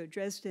Tokyo,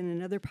 Dresden,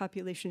 and other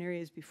population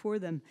areas before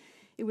them,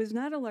 it was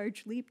not a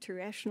large leap to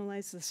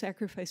rationalize the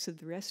sacrifice of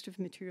the rest of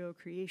material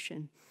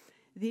creation.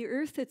 The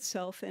Earth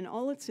itself and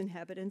all its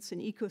inhabitants and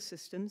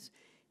ecosystems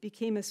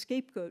became a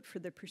scapegoat for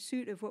the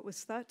pursuit of what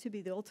was thought to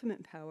be the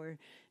ultimate power,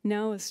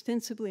 now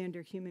ostensibly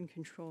under human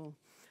control.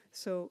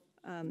 So,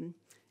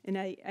 and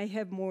I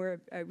have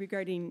more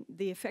regarding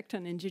the effect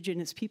on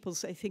indigenous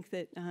peoples. I think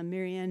that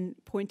Marianne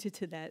pointed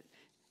to that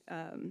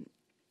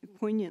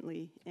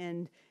poignantly,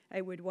 and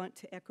I would want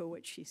to echo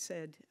what she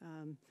said.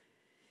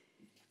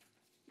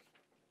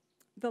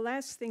 The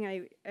last thing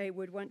I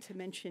would want to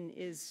mention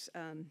is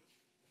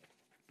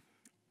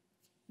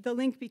the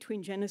link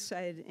between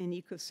genocide and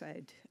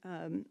ecocide.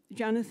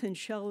 Jonathan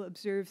Schell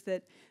observed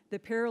that the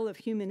peril of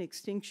human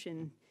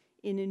extinction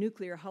in a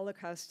nuclear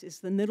holocaust is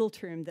the middle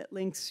term that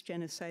links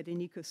genocide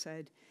and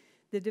ecocide.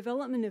 The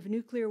development of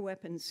nuclear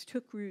weapons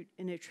took root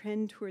in a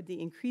trend toward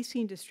the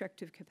increasing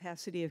destructive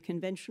capacity of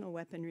conventional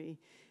weaponry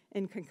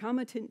and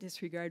concomitant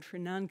disregard for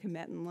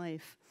non-combatant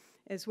life,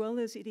 as well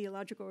as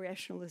ideological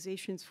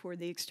rationalizations for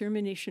the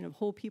extermination of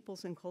whole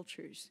peoples and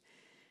cultures.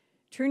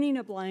 Turning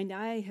a blind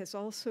eye has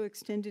also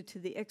extended to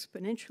the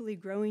exponentially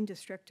growing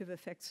destructive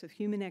effects of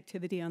human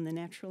activity on the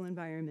natural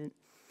environment.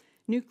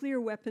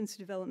 Nuclear weapons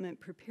development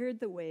prepared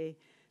the way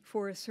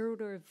for a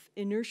sort of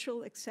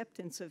inertial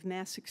acceptance of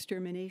mass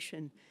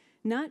extermination,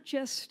 not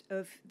just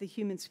of the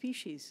human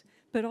species,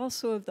 but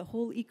also of the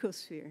whole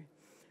ecosphere.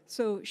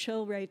 So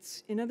Schell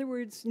writes, in other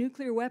words,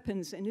 nuclear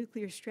weapons and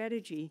nuclear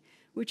strategy,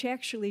 which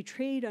actually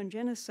trade on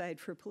genocide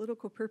for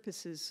political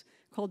purposes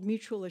called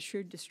mutual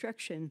assured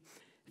destruction,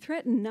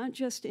 threaten not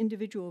just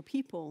individual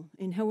people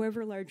in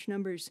however large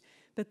numbers,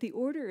 but the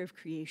order of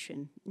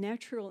creation,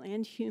 natural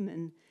and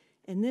human,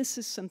 and this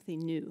is something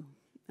new,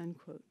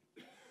 unquote.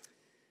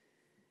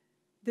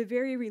 The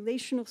very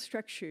relational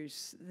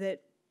structures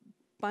that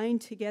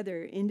bind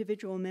together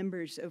individual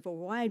members of a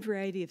wide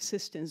variety of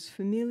systems,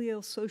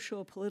 familial,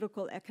 social,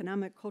 political,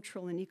 economic,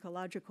 cultural, and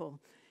ecological,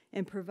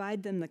 and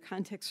provide them the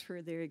context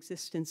for their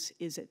existence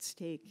is at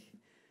stake.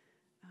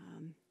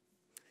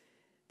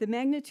 The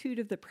magnitude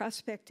of the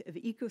prospect of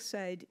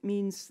ecocide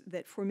means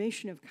that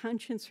formation of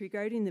conscience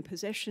regarding the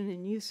possession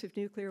and use of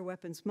nuclear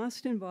weapons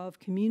must involve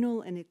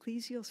communal and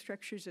ecclesial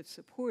structures of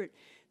support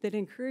that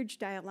encourage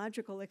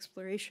dialogical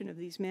exploration of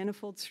these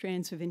manifold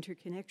strands of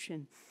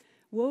interconnection,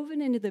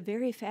 woven into the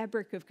very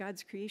fabric of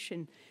God's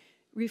creation,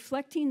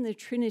 reflecting the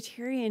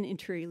Trinitarian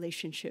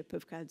interrelationship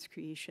of God's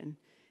creation.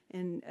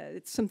 And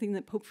it's something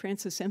that Pope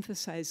Francis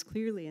emphasized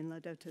clearly in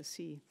Laudato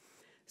Si.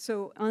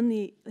 So on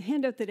the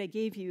handout that I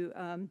gave you,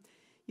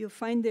 you'll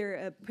find there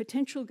a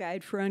potential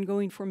guide for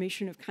ongoing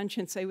formation of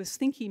conscience. I was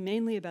thinking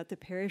mainly about the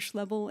parish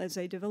level as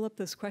I developed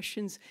those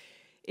questions.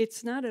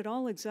 It's not at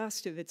all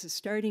exhaustive. It's a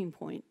starting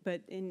point.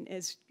 But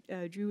as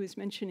Drew was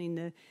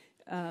mentioning,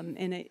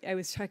 and I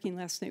was talking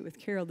last night with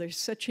Carol, there's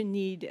such a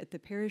need at the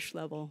parish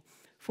level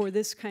for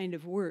this kind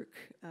of work.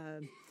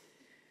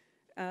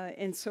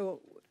 And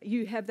so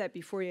you have that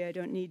before you. I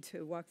don't need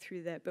to walk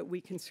through that, but we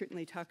can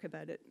certainly talk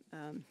about it.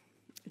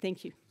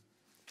 Thank you.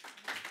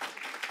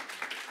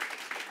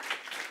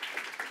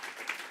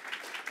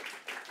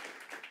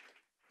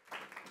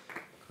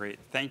 Great.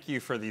 Thank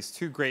you for these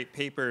two great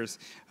papers.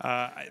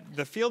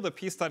 The field of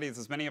peace studies,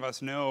 as many of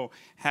us know,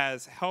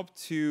 has helped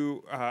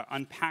to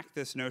unpack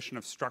this notion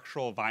of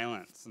structural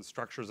violence and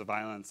structures of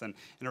violence and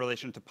in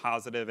relation to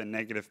positive and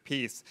negative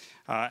peace.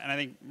 And I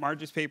think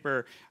Margie's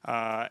paper,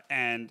 but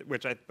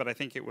I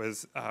think it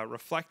was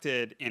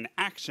reflected in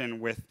action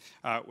with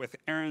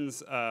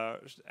Erin's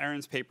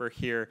paper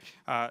here,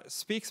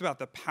 speaks about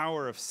the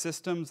power of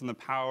systems and the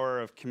power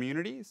of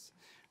communities.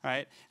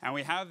 Right? And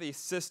we have these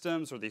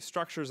systems or these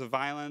structures of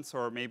violence,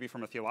 or maybe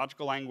from a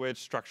theological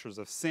language, structures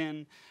of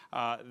sin,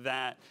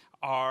 that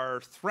are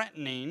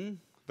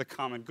threatening the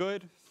common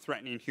good,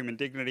 threatening human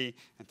dignity,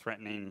 and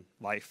threatening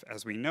life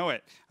as we know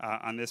it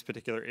on this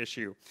particular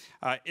issue.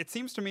 It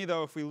seems to me,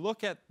 though, if we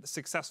look at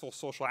successful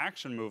social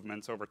action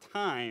movements over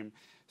time,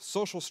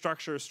 social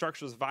structures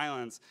of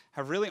violence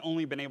have really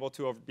only been able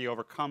to be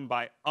overcome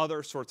by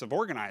other sorts of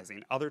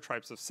organizing, other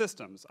types of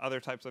systems, other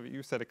types of,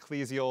 you said,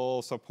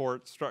 ecclesial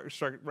support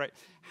structure, right?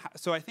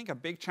 So I think a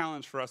big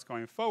challenge for us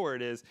going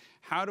forward is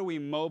how do we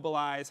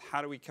mobilize,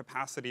 how do we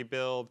capacity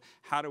build,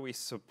 how do we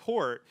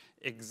support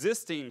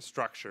existing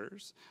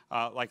structures,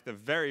 like the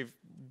very,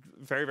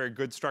 very, very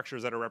good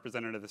structures that are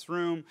represented in this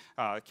room,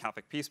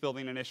 Catholic Peace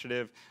Building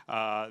Initiative,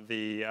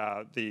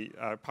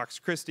 the Pax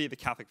Christi, the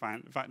Catholic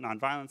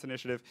Nonviolence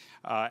Initiative,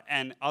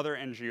 and other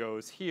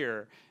NGOs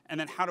here. And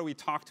then how do we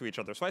talk to each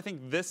other? So I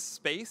think this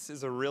space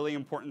is a really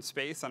important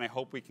space, and I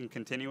hope we can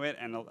continue it,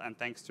 and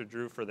thanks to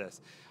Drew for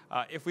this.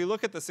 If we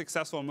look at the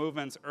successful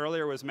movements,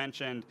 earlier was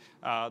mentioned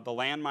the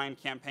landmine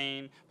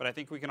campaign, but I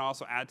think we can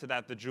also add to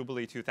that the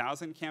Jubilee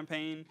 2000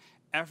 campaign.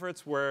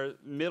 Efforts where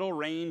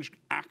middle-range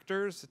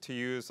actors,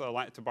 to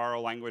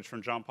borrow language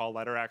from John Paul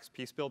Lederach's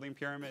peace-building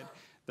pyramid,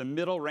 the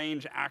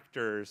middle-range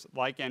actors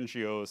like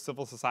NGOs,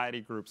 civil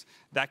society groups,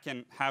 that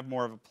can have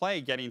more of a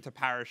play getting to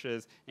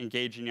parishes,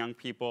 engaging young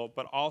people,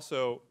 but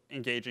also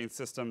engaging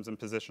systems and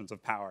positions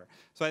of power.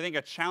 So I think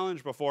a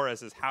challenge before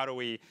us is how do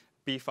we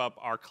beef up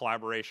our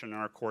collaboration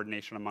and our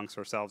coordination amongst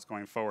ourselves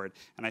going forward.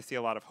 And I see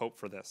a lot of hope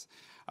for this.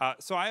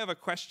 So I have a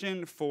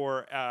question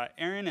for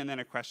Erin and then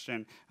a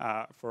question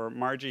for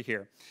Margie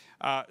here.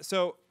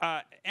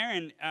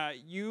 Erin,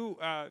 you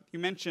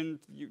mentioned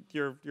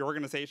your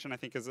organization, I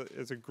think,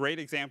 is a great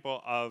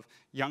example of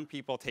young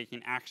people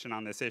taking action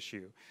on this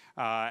issue.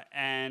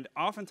 And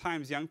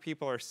oftentimes young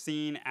people are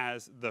seen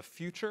as the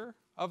future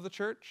of the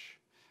church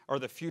or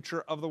the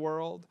future of the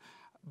world,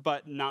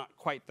 but not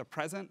quite the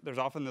present. There's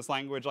often this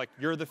language like,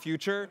 you're the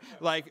future.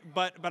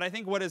 But I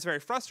think what is very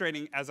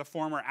frustrating as a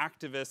former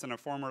activist and a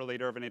former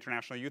leader of an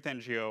international youth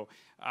NGO,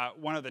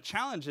 one of the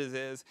challenges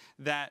is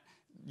that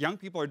young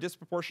people are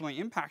disproportionately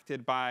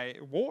impacted by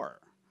war,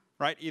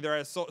 right? Either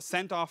as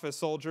sent off as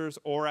soldiers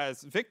or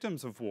as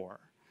victims of war,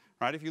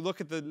 right? If you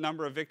look at the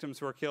number of victims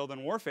who are killed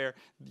in warfare,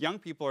 young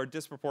people are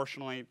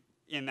disproportionately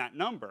in that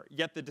number.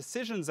 Yet the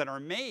decisions that are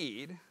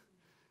made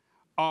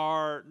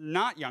are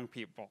not young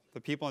people,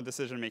 the people in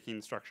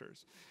decision-making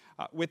structures.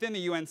 Within the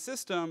UN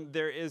system,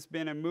 there has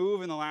been a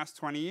move in the last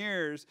 20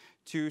 years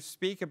to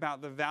speak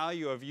about the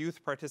value of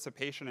youth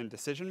participation in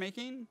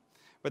decision-making,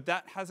 but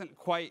that hasn't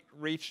quite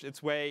reached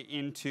its way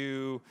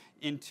into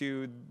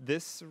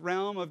this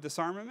realm of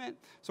disarmament.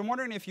 So I'm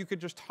wondering if you could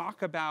just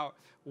talk about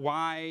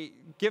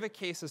give a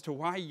case as to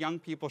why young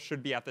people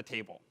should be at the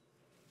table.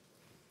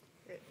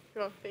 Great.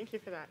 Well, thank you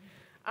for that.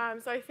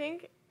 So I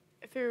think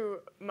through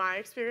my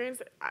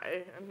experience,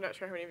 I'm not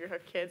sure how many of you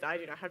have kids. I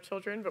do not have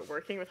children, but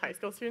working with high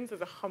school students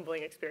is a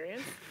humbling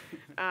experience.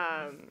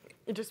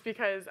 Just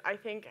because I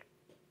think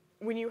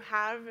when you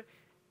have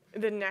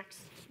the next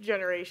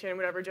generation,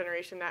 whatever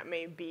generation that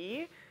may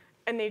be,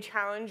 and they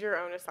challenge your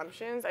own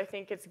assumptions, I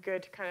think it's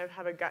good to kind of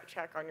have a gut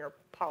check on your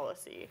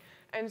policy.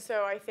 And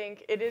so I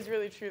think it is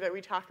really true that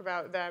we talk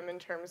about them in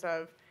terms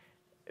of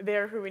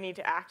they're who we need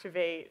to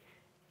activate,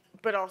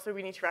 but also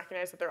we need to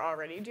recognize that they're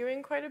already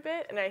doing quite a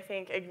bit. And I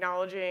think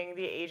acknowledging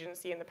the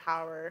agency and the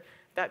power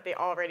that they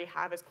already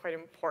have is quite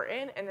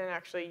important, and then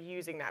actually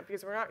using that,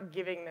 because we're not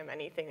giving them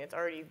anything that's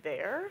already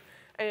there,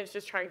 and it's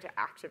just trying to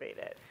activate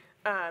it.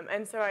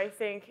 And so I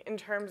think in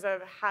terms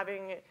of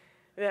having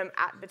them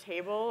at the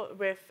table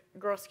with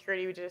Girl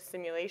Security, we did a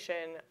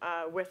simulation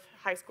with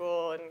high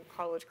school and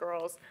college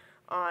girls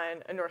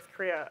on a North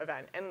Korea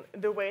event. And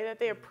the way that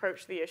they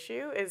approach the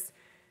issue is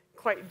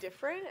quite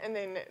different, and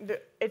then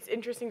it's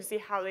interesting to see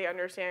how they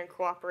understand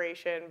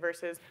cooperation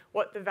versus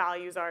what the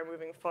values are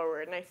moving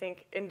forward. And I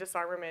think in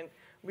disarmament,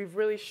 we've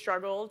really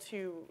struggled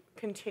to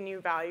continue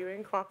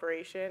valuing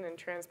cooperation and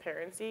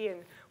transparency,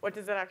 and what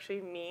does that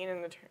actually mean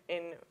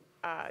in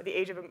the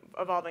age of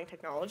evolving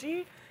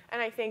technology.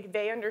 And I think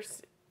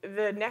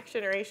the next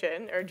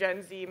generation, or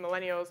Gen Z,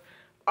 millennials,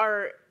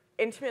 are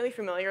intimately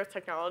familiar with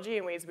technology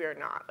in ways we are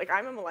not. Like,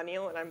 I'm a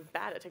millennial and I'm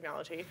bad at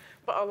technology,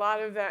 but a lot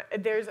of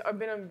that, there's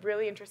been a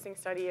really interesting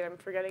study, and I'm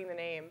forgetting the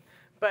name,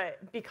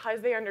 but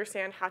because they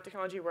understand how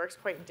technology works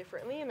quite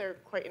differently and they're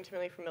quite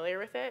intimately familiar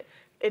with it,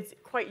 it's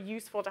quite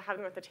useful to have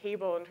them at the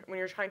table when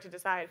you're trying to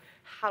decide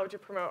how to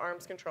promote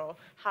arms control,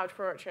 how to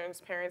promote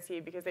transparency,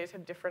 because they just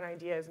have different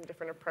ideas and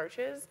different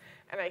approaches.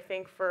 And I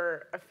think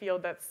for a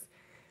field that's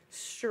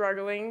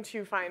struggling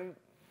to find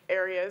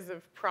areas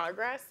of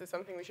progress is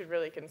something we should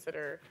really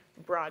consider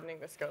broadening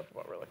the scope of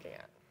what we're looking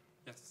at.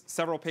 Yes.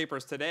 Several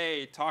papers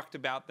today talked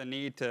about the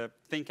need to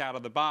think out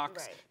of the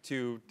box, right,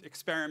 to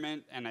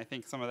experiment, and I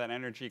think some of that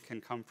energy can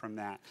come from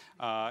that.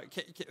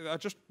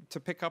 Just to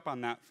pick up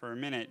on that for a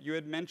minute, you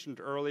had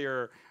mentioned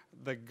earlier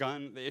the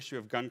issue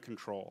of gun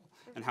control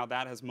and how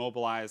that has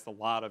mobilized a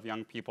lot of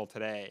young people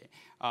today.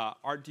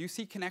 Do you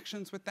see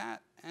connections with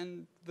that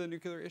and the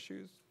nuclear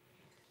issues?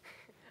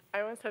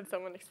 I once had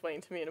someone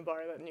explain to me in a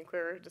bar that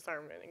nuclear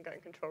disarmament and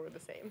gun control were the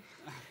same.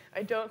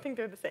 I don't think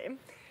they're the same.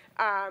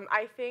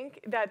 I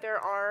think that there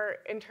are,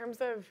 in terms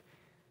of,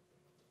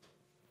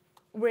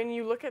 when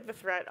you look at the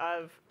threat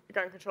of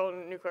gun control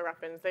and nuclear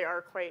weapons, they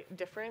are quite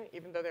different,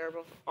 even though they are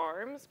both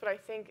arms. But I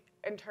think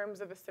in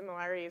terms of the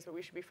similarities, what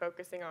we should be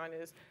focusing on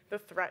is the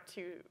threat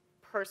to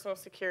personal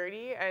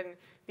security and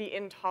the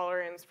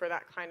intolerance for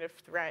that kind of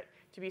threat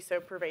to be so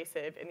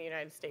pervasive in the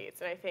United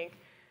States. And I think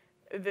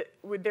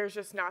there's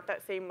just not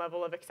that same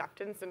level of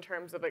acceptance in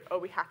terms of, like, oh,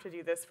 we have to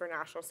do this for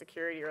national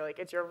security, or like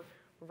it's your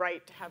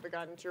right to have a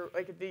gun, it's your,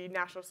 like, the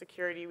national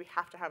security, we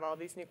have to have all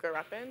these nuclear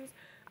weapons.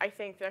 I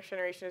think the next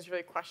generation is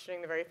really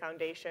questioning the very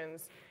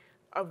foundations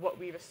of what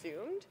we've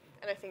assumed,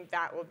 and I think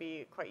that will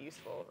be quite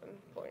useful in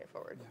pulling it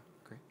forward. Yeah,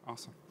 great,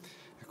 awesome.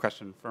 A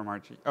question for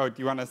Margie. Oh,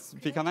 do you want to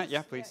speak on that?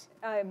 Yeah, please.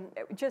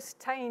 Just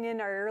tying in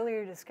our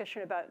earlier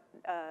discussion about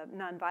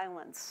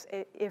nonviolence,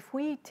 if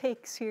we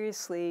take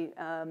seriously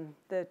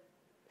the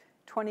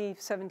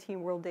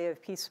 2017 World Day of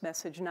Peace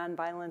message,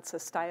 nonviolence, a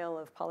style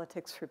of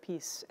politics for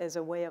peace as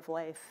a way of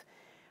life,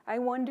 I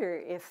wonder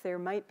if there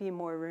might be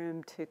more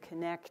room to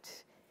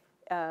connect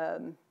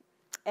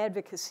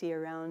advocacy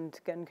around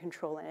gun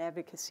control and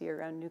advocacy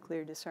around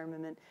nuclear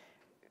disarmament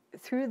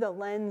through the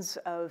lens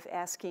of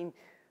asking,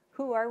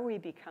 who are we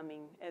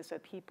becoming as a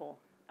people?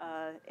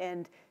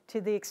 And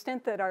to the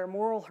extent that our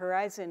moral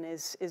horizon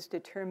is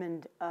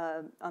determined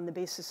on the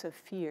basis of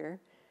fear,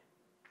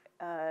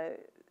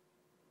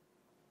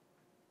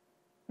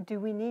 do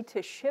we need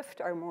to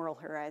shift our moral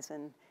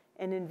horizon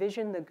and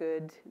envision the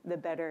good, the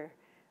better,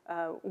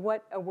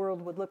 what a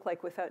world would look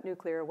like without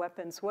nuclear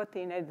weapons, what the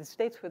United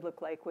States would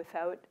look like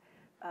without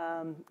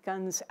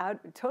guns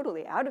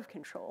totally out of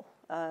control,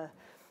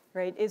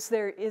 right? Is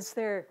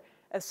there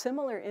a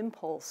similar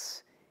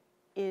impulse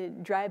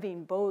in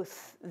driving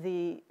both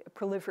the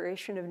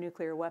proliferation of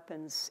nuclear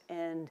weapons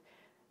and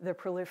the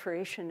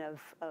proliferation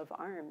of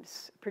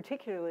arms,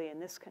 particularly in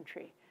this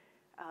country?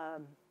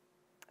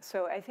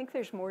 So I think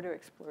there's more to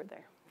explore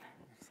there.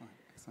 Excellent,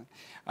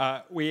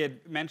 excellent. We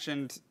had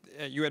mentioned,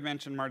 you had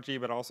mentioned, Margie,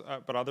 but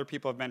also, but other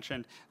people have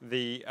mentioned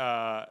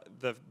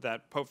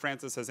that Pope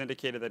Francis has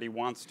indicated that he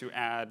wants to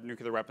add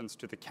nuclear weapons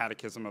to the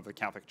Catechism of the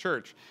Catholic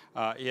Church.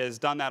 He has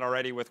done that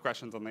already with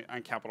questions on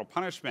capital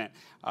punishment.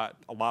 A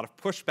lot of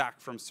pushback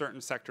from certain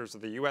sectors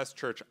of the U.S.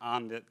 Church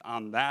on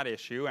that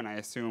issue, and I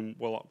assume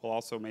we'll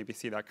also maybe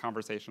see that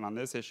conversation on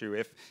this issue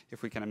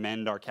if we can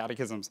amend our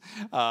catechisms,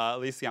 at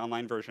least the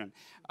online version.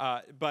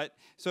 But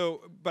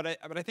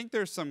I think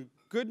there's some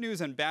good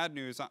news and bad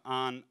news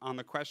on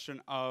the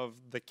question of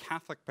the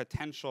Catholic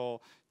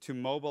potential to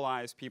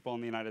mobilize people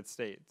in the United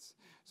States.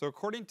 So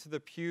according to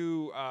the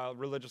Pew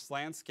Religious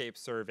Landscape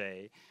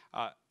Survey,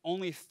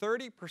 only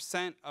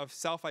 30% of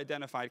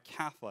self-identified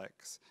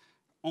Catholics,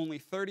 only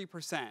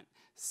 30%,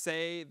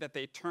 say that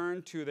they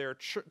turn to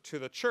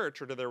the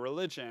church or to their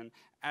religion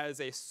as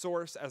a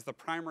source, as the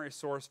primary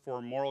source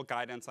for moral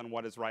guidance on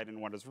what is right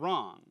and what is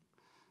wrong.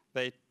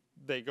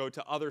 They go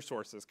to other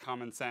sources,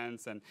 common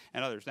sense and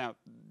others. Now,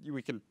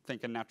 we can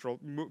think of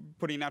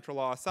putting natural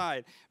law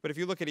aside, but if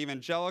you look at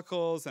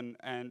evangelicals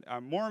and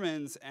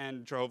Mormons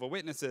and Jehovah's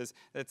Witnesses,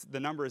 the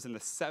number is in the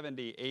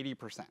 70,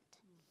 80%.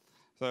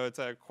 So it's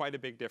quite a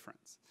big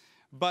difference.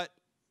 But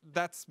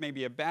that's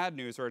maybe a bad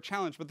news or a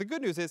challenge, but the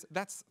good news is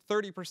that's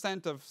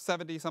 30% of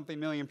 70-something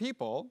million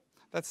people.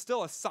 That's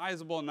still a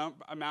sizable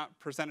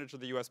percentage of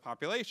the US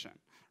population.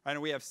 Right?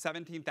 And we have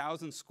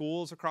 17,000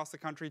 schools across the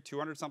country,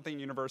 200-something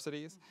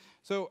universities.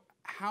 So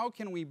how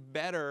can we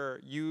better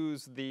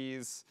use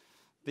these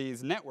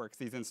networks,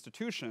 these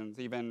institutions,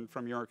 even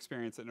from your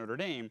experience at Notre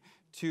Dame,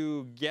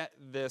 to get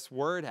this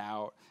word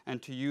out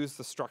and to use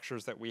the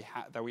structures that we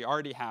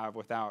already have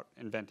without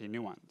inventing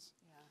new ones?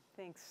 Yeah,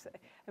 thanks.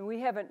 And we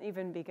haven't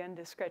even begun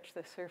to scratch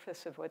the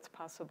surface of what's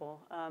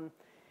possible.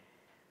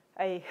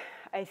 I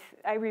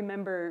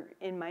remember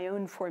in my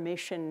own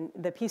formation,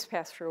 the Peace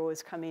Pastoral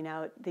was coming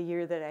out the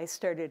year that I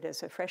started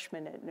as a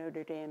freshman at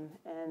Notre Dame,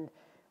 and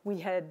we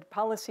had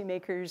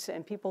policymakers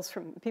and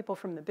people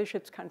from the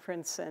Bishops'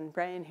 Conference and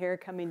Brian Hare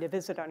coming to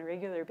visit on a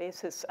regular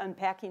basis,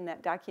 unpacking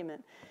that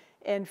document.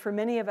 And for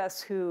many of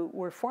us who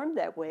were formed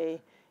that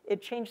way,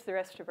 it changed the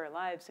rest of our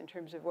lives in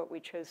terms of what we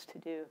chose to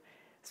do.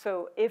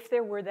 So if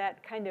there were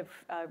that kind of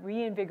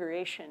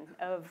reinvigoration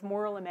of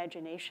moral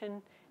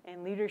imagination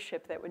and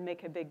leadership, that would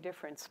make a big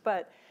difference.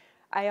 But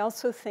I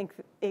also think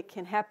it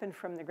can happen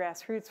from the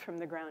grassroots, from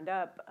the ground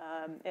up,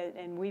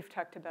 and we've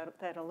talked about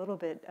that a little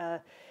bit.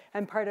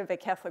 I'm part of a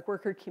Catholic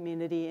worker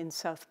community in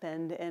South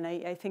Bend, and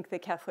I think the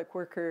Catholic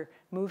worker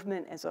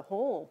movement as a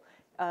whole,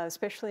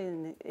 especially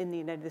in the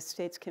United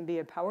States, can be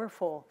a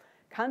powerful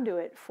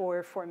conduit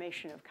for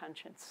formation of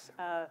conscience.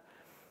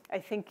 I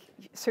think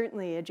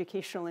certainly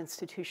educational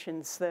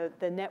institutions, the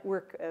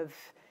network of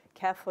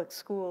Catholic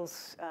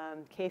schools,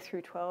 K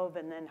through 12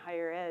 and then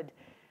higher ed,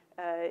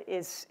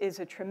 is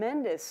a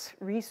tremendous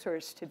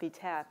resource to be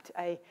tapped.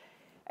 I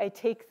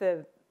take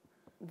the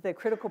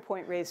critical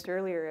point raised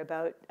earlier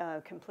about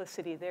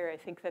complicity there. I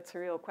think that's a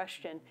real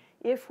question.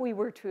 If we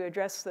were to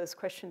address those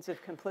questions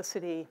of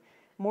complicity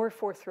more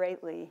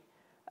forthrightly,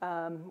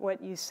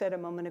 what you said a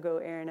moment ago,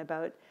 Aaron,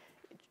 about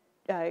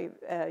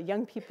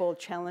young people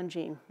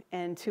challenging,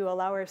 and to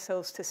allow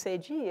ourselves to say,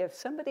 gee, if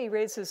somebody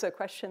raises a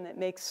question that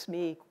makes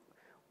me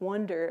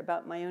wonder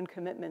about my own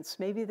commitments,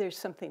 maybe there's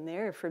something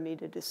there for me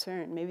to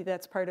discern. Maybe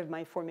that's part of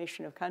my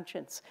formation of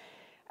conscience.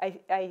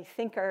 I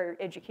think our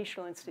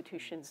educational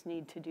institutions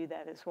need to do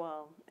that as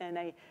well. And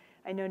I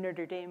know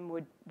Notre Dame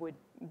would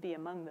be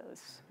among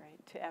those,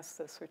 right, to ask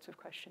those sorts of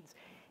questions.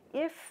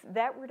 If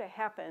that were to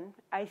happen,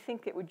 I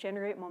think it would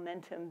generate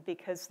momentum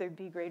because there'd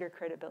be greater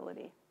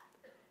credibility.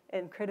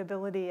 And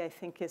credibility, I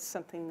think, is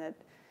something that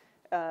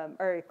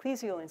our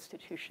ecclesial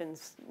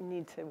institutions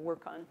need to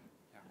work on.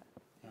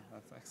 Yeah,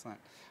 that's excellent.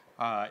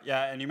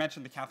 Yeah, and you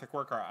mentioned the Catholic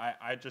worker.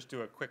 I just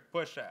do a quick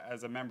push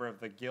as a member of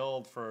the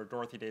Guild for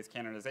Dorothy Day's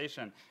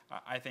canonization.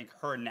 I think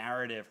her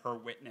narrative, her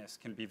witness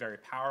can be very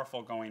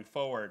powerful going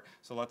forward.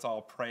 So let's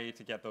all pray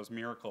to get those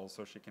miracles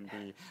so she can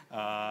be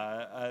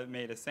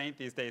made a saint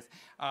these days.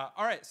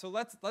 All right, so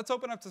let's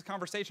open up this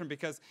conversation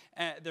because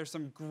there's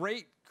some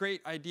great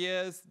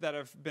ideas that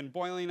have been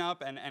boiling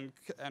up and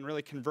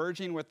really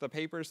converging with the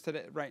papers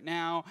today right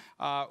now.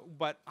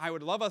 But I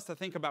would love us to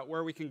think about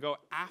where we can go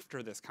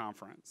after this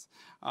conference.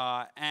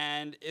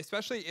 And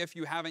especially if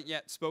you haven't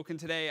yet spoken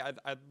today,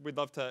 we'd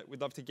love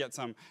to get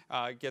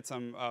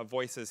some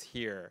voices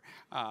here.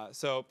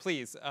 So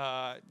please,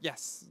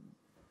 yes.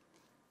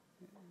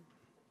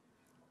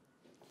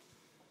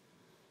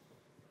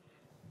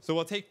 So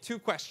we'll take 2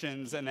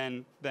 questions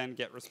and then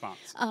get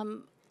response.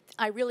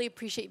 I really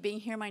appreciate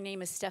being here. My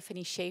name is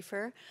Stephanie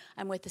Schaefer.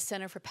 I'm with the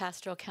Center for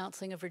Pastoral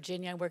Counseling of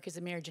Virginia. I work as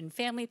a marriage and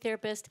family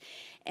therapist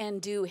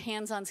and do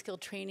hands-on skill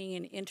training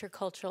in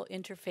intercultural,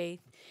 interfaith,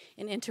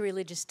 and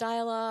interreligious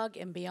dialogue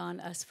and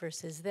beyond us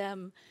versus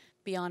them,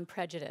 beyond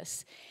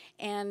prejudice.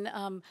 And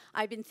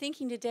I've been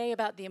thinking today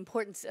about the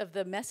importance of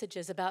the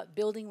messages about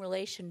building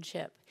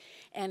relationship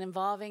and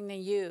involving the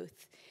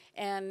youth.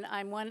 And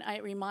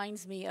it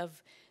reminds me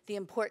of the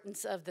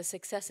importance of the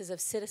successes of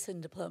citizen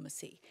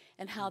diplomacy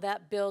and how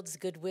that builds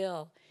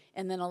goodwill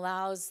and then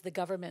allows the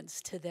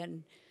governments to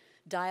then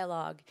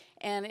dialogue.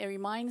 And it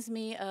reminds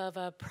me of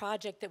a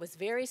project that was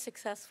very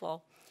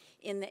successful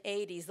in the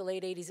 80s, the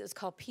late 80s. It was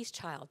called Peace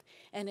Child.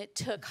 And it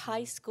took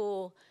high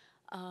school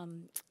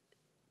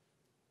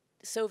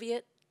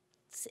Soviets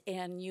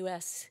and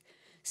U.S.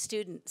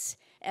 students,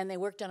 and they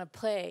worked on a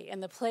play.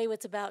 And the play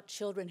was about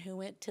children who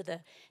went to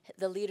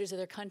the leaders of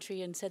their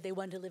country and said they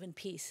wanted to live in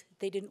peace.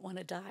 They didn't want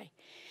to die.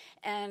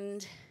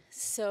 And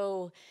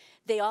so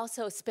they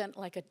also spent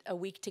like a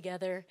week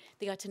together.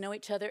 They got to know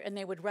each other, and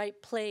they would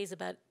write plays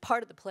about,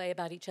 part of the play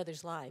about each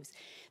other's lives.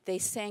 They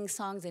sang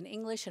songs in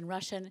English and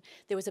Russian.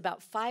 There was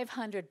about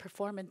 500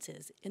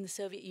 performances in the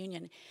Soviet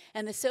Union,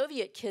 and the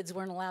Soviet kids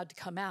weren't allowed to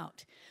come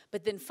out.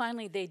 But then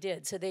finally they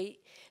did. So they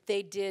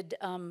did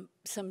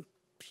some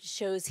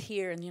shows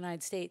here in the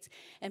United States,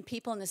 and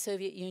people in the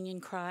Soviet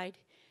Union cried,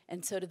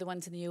 and so did the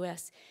ones in the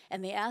U.S.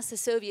 And they asked the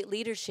Soviet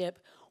leadership,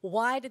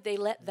 why did they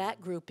let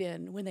that group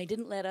in when they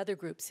didn't let other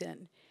groups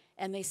in?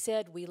 And they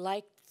said, we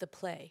liked the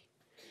play.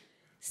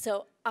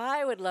 So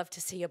I would love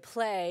to see a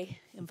play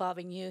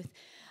involving youth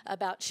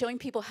about showing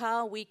people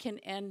how we can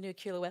end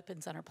nuclear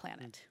weapons on our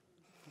planet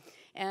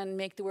and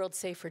make the world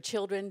safe for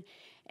children.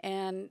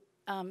 And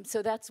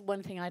so that's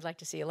one thing I'd like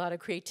to see, a lot of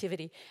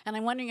creativity. And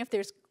I'm wondering if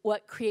there's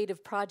what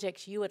creative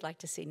projects you would like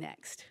to see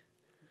next,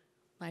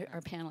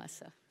 our panelists.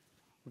 So.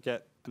 We'll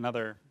get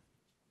another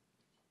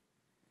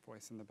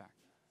voice in the back.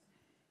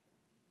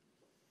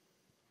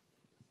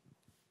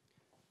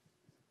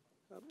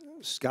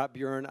 Scott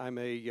Buren. I'm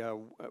a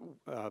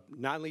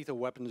non-lethal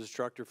weapons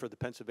instructor for the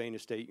Pennsylvania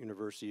State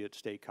University at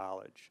State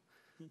College.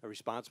 I'm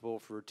responsible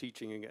for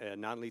teaching a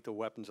non-lethal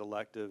weapons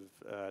elective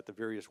at the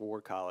various war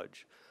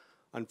college.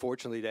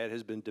 Unfortunately, that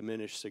has been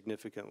diminished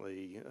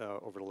significantly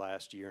over the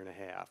last year and a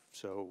half.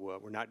 So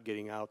we're not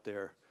getting out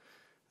there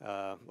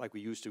like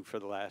we used to for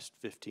the last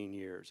 15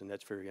 years, and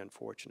that's very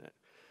unfortunate,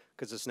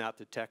 because it's not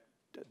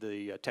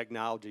the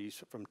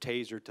technologies from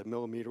taser to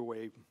millimeter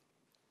wave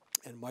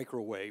and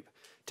microwave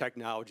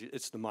technology,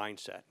 it's the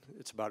mindset.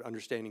 It's about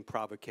understanding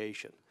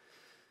provocation,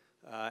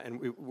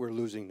 and we're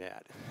losing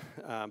that.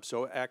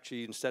 So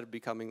actually, instead of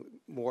becoming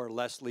more or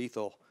less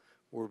lethal,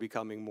 we're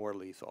becoming more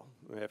lethal.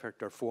 In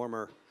fact,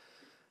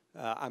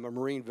 I'm a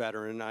Marine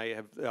veteran. I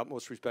have the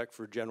utmost respect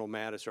for General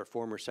Mattis, our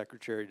former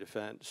Secretary of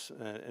Defense,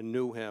 and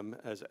knew him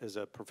as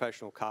a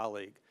professional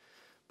colleague.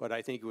 But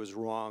I think it was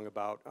wrong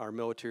about our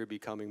military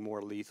becoming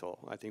more lethal.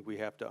 I think we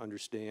have to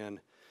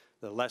understand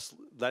the less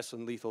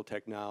than lethal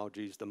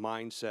technologies, the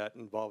mindset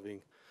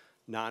involving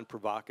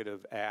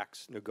non-provocative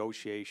acts,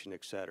 negotiation,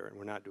 et cetera, and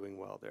we're not doing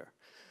well there.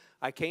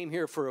 I came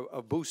here for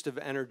a boost of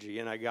energy,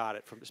 and I got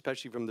it,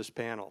 especially from this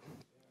panel.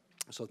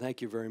 So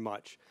thank you very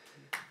much.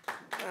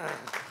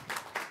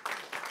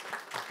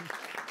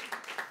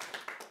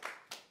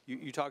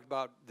 You talked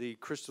about the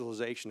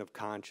crystallization of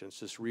conscience,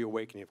 this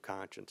reawakening of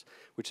conscience,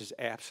 which is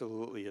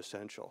absolutely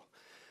essential.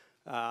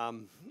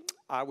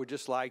 I would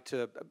just like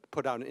to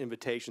put out an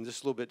invitation. This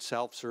is a little bit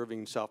self-serving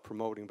and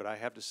self-promoting, but I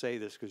have to say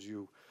this because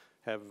you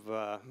have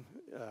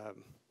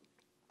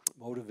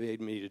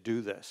motivated me to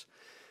do this.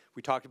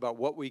 We talked about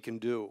what we can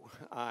do.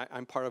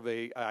 I'm part of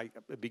the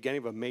beginning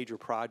of a major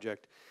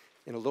project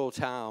in a little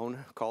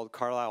town called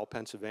Carlisle,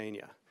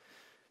 Pennsylvania.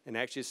 And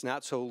actually, it's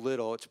not so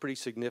little. It's pretty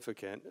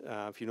significant.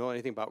 If you know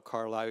anything about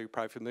Carlisle, you're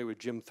probably familiar with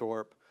Jim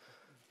Thorpe,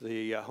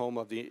 the home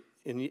of the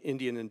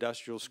Indian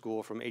Industrial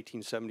School from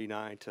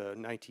 1879 to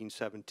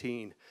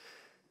 1917.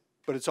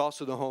 But it's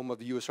also the home of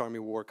the U.S. Army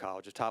War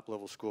College, a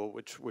top-level school,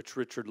 which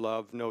Richard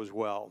Love knows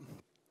well.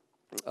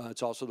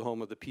 It's also the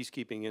home of the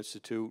Peacekeeping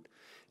Institute.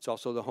 It's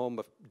also the home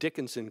of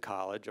Dickinson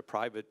College, a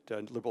private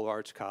liberal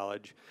arts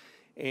college,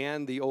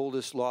 and the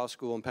oldest law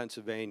school in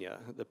Pennsylvania,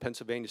 the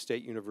Pennsylvania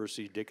State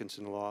University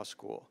Dickinson Law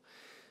School.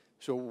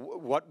 So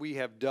what we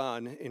have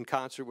done in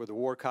concert with the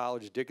War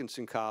College,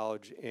 Dickinson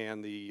College,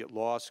 and the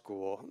law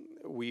school,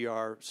 we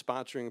are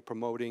sponsoring and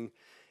promoting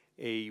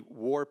a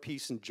War,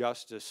 Peace, and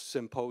Justice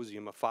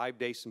symposium, a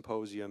 5-day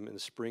symposium in the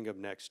spring of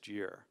next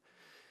year.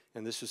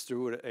 And this is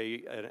through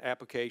an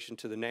application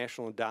to the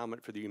National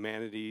Endowment for the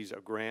Humanities,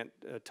 a grant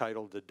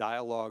titled The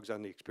Dialogues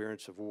on the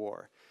Experience of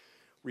War.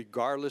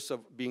 Regardless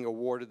of being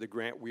awarded the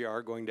grant, we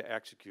are going to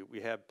execute. We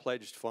have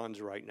pledged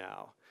funds right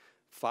now.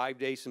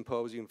 5-day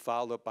symposium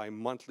followed up by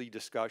monthly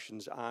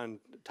discussions on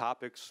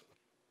topics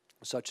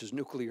such as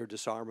nuclear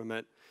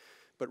disarmament,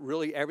 but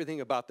really everything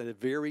about the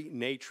very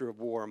nature of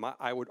war.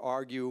 I would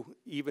argue,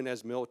 even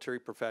as military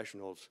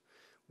professionals,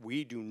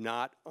 we do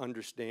not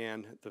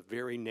understand the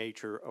very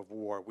nature of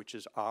war, which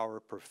is our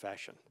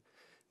profession.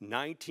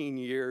 19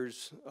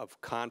 years of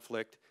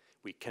conflict,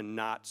 we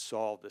cannot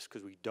solve this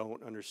because we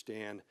don't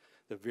understand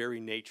the very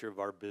nature of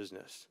our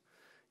business.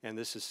 And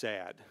this is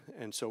sad.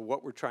 And so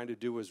what we're trying to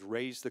do is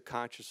raise the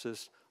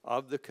consciousness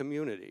of the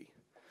community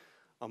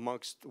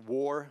amongst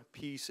war,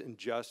 peace, and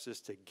justice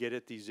to get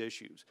at these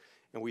issues.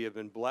 And we have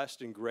been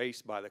blessed and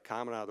graced by the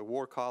Commandant of the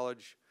War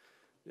College,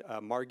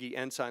 Margie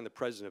Ensign, the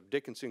president of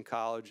Dickinson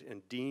College,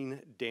 and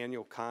Dean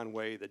Daniel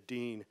Conway, the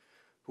dean,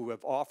 who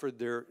have offered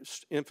their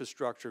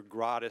infrastructure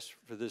gratis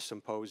for this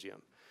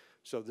symposium.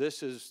 So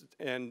this is,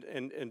 and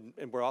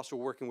we're also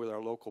working with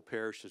our local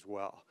parish as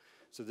well.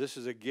 So this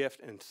is a gift,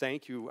 and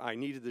thank you. I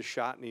needed the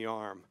shot in the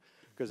arm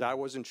because I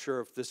wasn't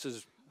sure if this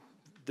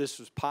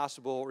was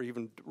possible or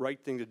even the right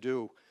thing to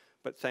do,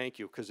 but thank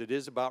you, because it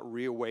is about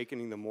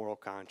reawakening the moral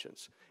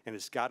conscience, and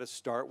it's got to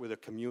start with a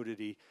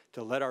community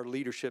to let our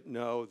leadership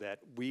know that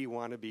we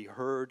want to be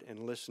heard and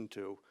listened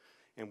to,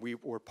 and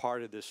we're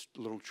part of this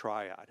little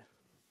triad.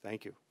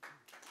 Thank you.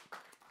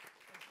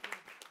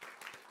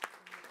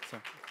 So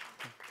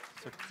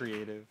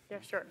creative. Yeah,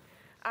 sure.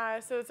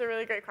 So it's a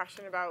really great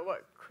question about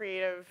what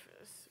creative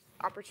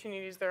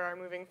opportunities there are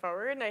moving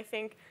forward. And I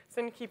think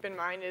something to keep in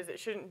mind is it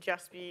shouldn't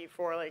just be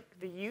for like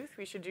the youth.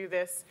 We should do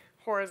this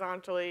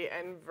horizontally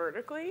and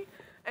vertically.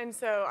 And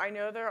so I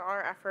know there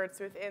are efforts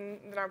within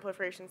the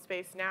nonproliferation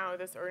space now,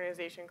 this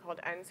organization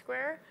called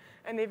N-Square,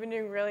 and they've been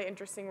doing really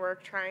interesting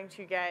work trying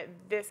to get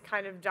this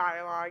kind of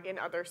dialogue in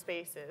other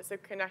spaces. So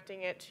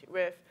connecting it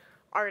with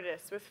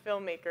artists, with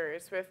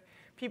filmmakers, with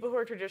people who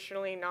are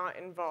traditionally not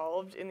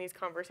involved in these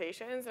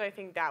conversations, and I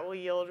think that will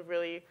yield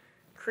really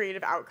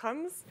creative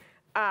outcomes.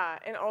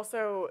 And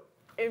also,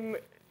 in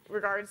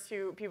regards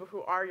to people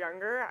who are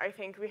younger, I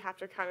think we have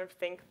to kind of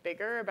think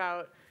bigger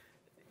about,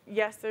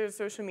 yes, there's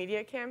social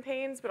media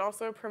campaigns, but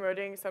also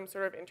promoting some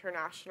sort of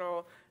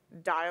international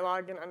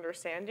dialogue and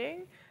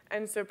understanding.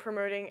 And so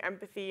promoting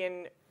empathy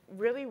and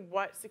really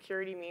what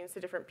security means to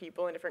different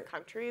people in different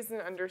countries, and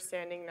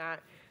understanding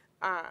that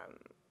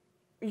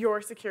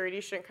your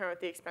security shouldn't come at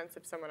the expense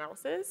of someone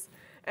else's.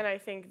 And I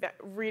think that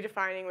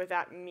redefining what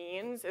that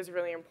means is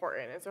really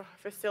important. And so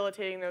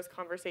facilitating those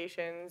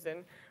conversations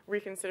and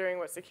reconsidering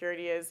what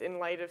security is in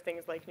light of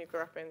things like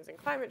nuclear weapons and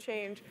climate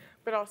change,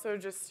 but also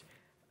just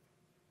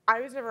I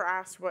was never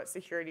asked what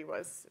security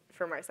was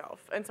for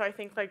myself. And so I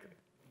think like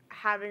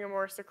having a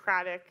more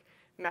Socratic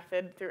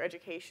method through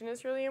education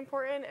is really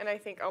important. And I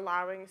think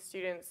allowing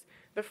students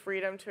the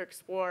freedom to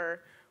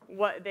explore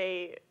what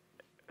they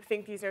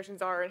think these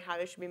notions are and how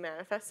they should be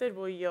manifested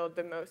will yield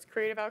the most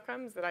creative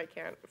outcomes that I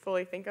can't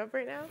fully think of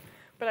right now.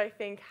 But I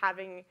think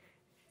having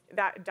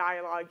that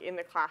dialogue in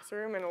the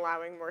classroom and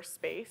allowing more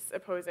space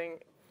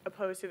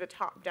opposed to the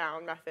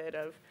top-down method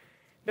of,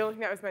 the only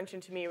thing that was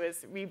mentioned to me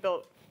was we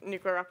built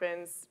nuclear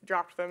weapons,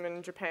 dropped them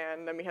in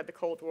Japan, then we had the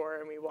Cold War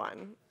and we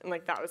won. And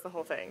like that was the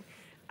whole thing.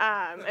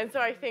 And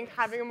so I think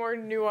having a more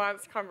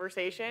nuanced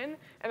conversation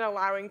and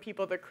allowing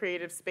people the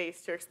creative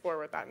space to explore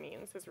what that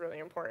means is really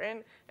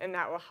important, and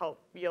that will help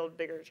yield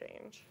bigger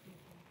change.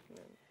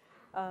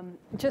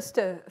 Just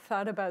a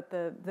thought about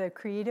the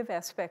creative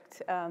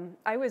aspect.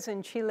 I was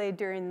in Chile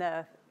during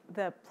the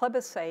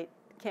plebiscite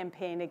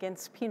campaign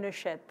against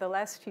Pinochet. The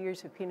last 2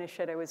 years of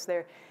Pinochet, I was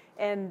there.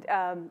 And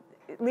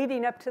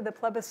leading up to the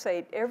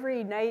plebiscite,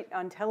 every night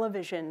on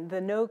television, the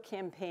No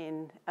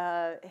campaign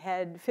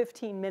had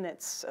 15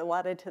 minutes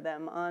allotted to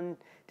them on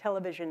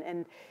television.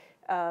 And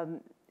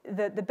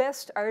the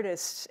best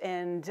artists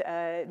and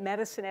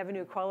Madison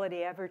Avenue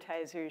quality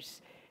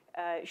advertisers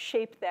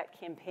shaped that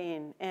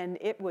campaign. And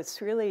it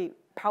was really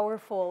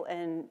powerful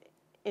and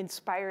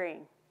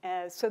inspiring,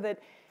 so that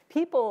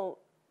people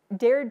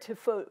dared to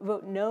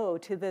vote no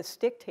to this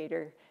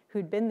dictator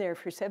who'd been there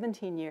for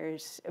 17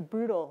 years, a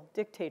brutal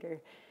dictator,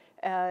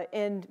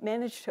 and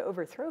managed to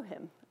overthrow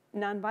him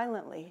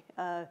nonviolently.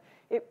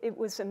 It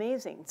was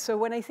amazing. So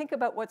when I think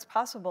about what's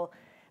possible,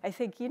 I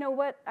think, you know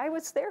what, I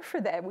was there for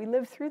that. We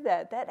lived through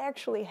that. That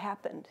actually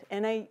happened.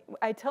 And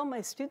I tell my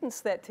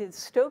students that to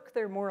stoke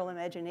their moral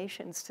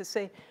imaginations, to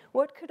say,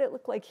 what could it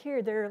look like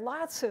here? There are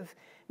lots of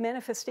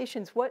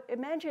manifestations.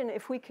 Imagine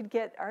if we could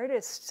get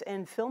artists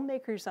and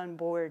filmmakers on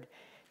board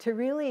to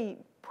really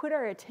put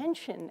our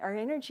attention, our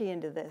energy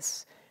into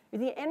this.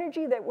 The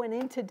energy that went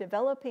into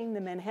developing the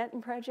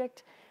Manhattan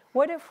Project,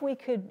 what if we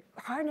could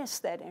harness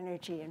that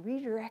energy and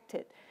redirect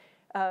it?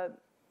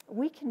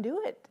 We can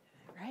do it,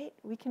 right?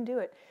 We can do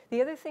it.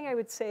 The other thing I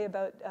would say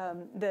about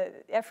the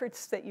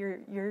efforts that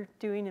you're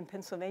doing in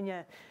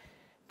Pennsylvania,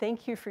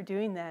 thank you for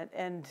doing that.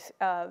 And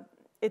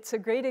it's a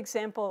great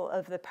example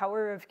of the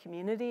power of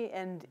community.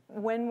 And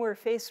when we're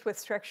faced with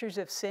structures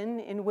of sin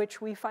in which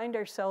we find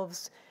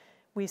ourselves,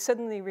 we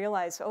suddenly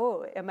realize,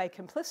 oh, am I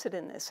complicit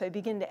in this? I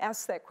begin to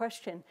ask that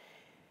question.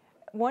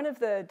 One of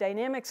the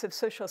dynamics of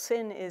social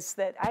sin is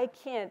that I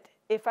can't,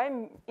 if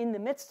I'm in the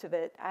midst of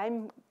it,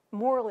 I'm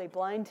morally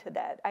blind to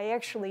that. I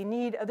actually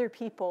need other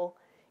people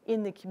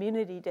in the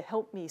community to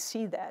help me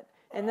see that.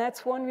 And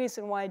that's one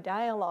reason why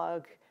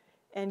dialogue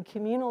and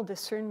communal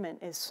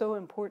discernment is so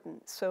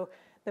important. So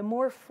the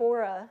more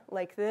fora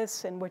like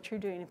this and what you're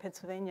doing in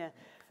Pennsylvania,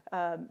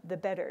 the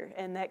better.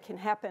 And that can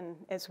happen,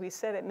 as we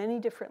said, at many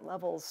different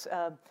levels,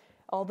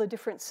 all the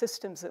different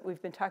systems that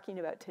we've been talking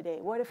about today.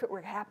 What if it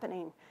were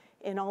happening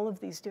in all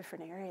of these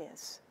different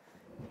areas?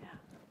 Yeah.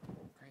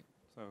 Great.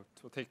 So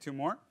we'll take two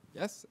more.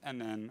 Yes, and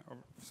then,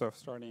 so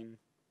starting,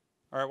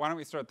 all right, why don't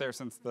we start there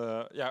since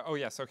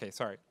yes, okay,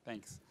 sorry,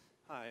 thanks.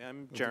 Hi,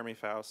 I'm Jeremy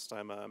Faust.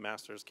 I'm a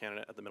master's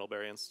candidate at the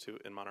Middlebury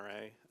Institute in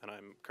Monterey, and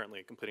I'm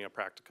currently completing a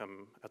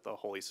practicum at the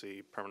Holy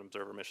See Permanent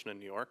Observer Mission in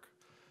New York,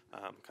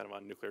 kind of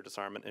on nuclear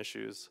disarmament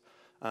issues.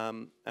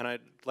 And I'd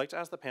like to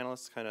ask the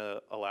panelists kind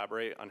of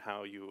elaborate on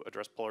how you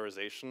address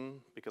polarization,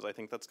 because I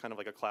think that's kind of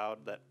like a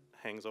cloud that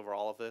hangs over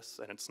all of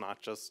this, and it's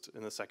not just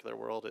in the secular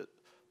world.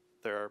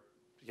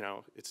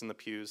 It's in the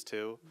pews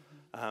too,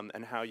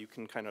 and how you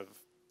can kind of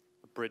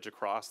bridge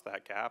across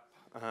that gap.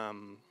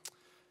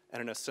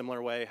 And in a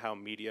similar way, how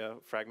media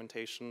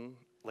fragmentation,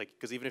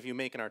 because even if you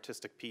make an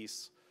artistic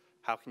piece,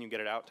 how can you get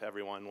it out to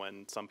everyone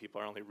when some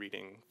people are only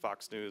reading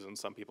Fox News and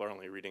some people are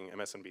only reading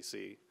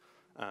MSNBC?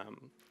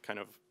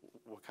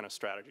 What kind of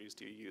strategies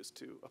do you use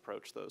to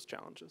approach those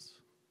challenges?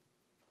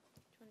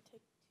 Do you want to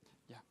take?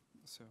 Yeah,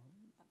 so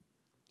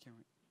can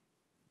we?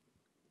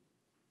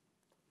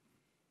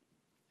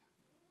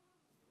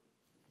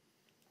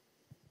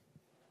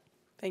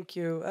 Thank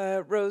you.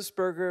 Rose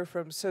Berger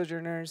from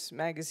Sojourners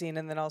Magazine,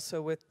 and then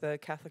also with the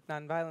Catholic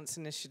Nonviolence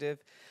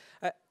Initiative.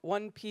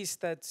 One piece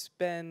that's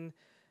been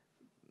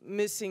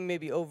missing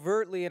maybe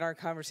overtly in our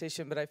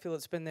conversation, but I feel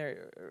it's been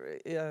there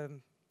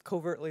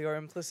covertly or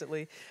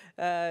implicitly,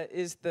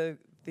 is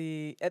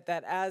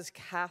that as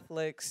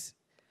Catholics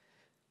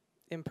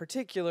in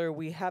particular,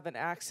 we have an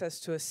access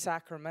to a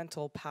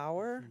sacramental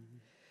power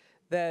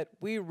that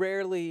we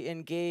rarely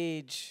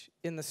engage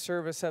in the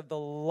service of the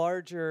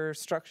larger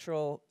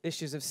structural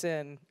issues of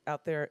sin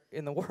out there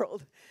in the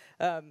world.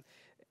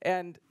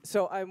 And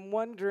so I'm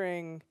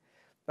wondering,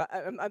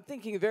 I'm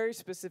thinking very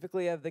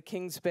specifically of the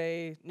Kings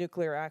Bay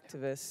nuclear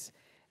activists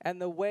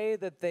and the way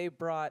that they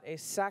brought a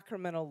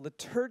sacramental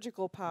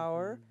liturgical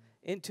power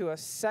into a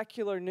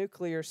secular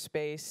nuclear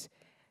space.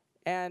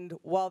 And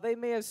while they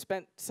may have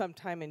spent some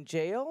time in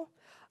jail,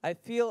 I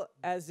feel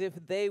as if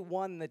they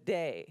won the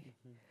day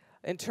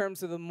in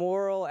terms of the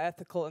moral,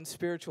 ethical, and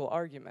spiritual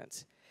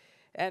arguments.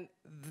 And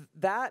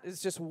that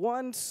is just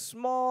one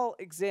small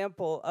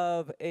example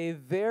of a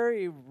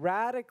very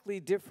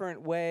radically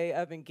different way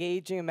of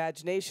engaging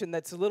imagination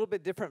that's a little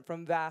bit different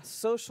from vast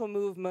social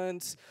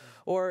movements,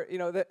 or,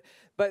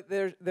 but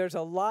there's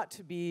a lot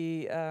to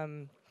be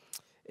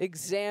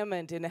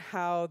examined in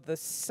how the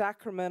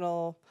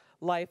sacramental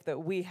life that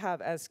we have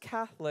as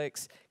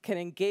Catholics can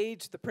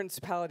engage the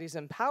principalities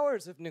and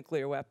powers of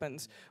nuclear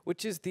weapons,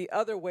 which is the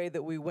other way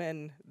that we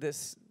win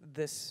this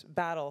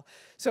battle.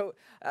 So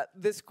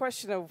this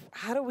question of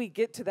how do we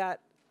get to that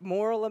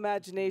moral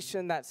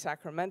imagination, that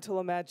sacramental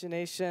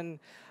imagination,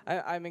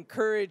 I'm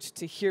encouraged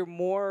to hear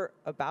more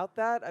about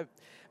that. I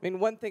mean,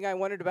 one thing I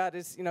wondered about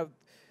is,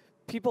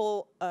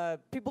 people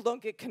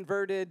don't get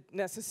converted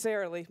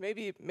necessarily.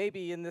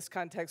 Maybe in this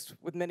context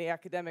with many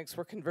academics,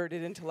 we're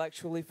converted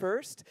intellectually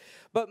first,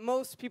 but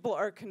most people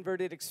are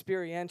converted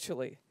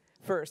experientially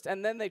first,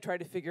 and then they try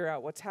to figure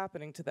out what's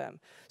happening to them.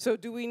 So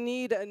do we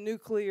need a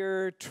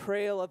nuclear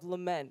trail of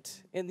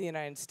lament in the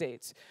United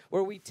States,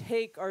 where we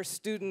take our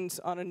students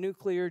on a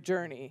nuclear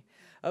journey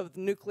of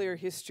the nuclear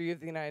history of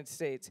the United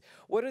States?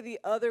 What are the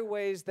other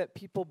ways that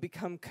people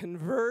become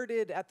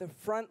converted at the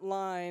front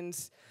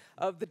lines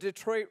of the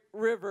Detroit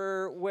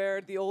River,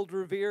 where the old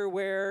Revere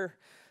Ware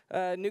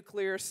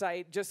nuclear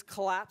site just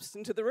collapsed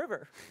into the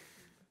river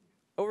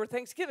over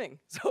Thanksgiving?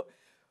 So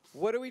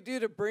what do we do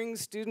to bring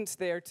students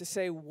there to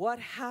say, what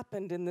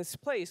happened in this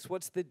place?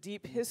 What's the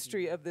deep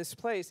history of this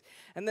place?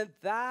 And then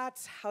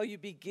that's how you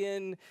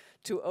begin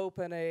to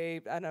open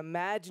an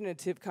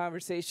imaginative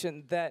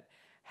conversation that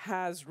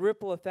has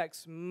ripple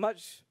effects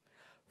much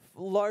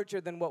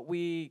larger than what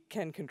we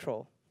can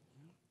control.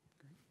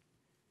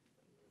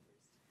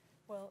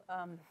 Well,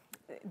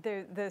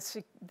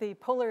 the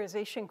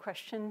polarization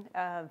question,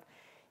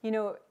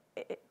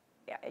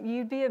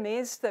 you'd be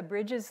amazed the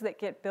bridges that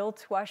get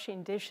built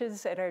washing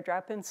dishes at our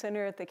drop-in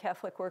center at the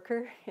Catholic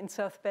Worker in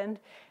South Bend.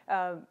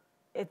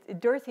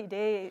 Dorothy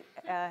Day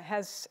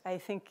has, I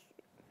think,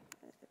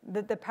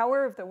 the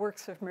power of the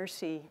works of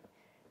mercy,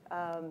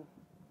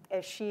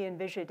 as she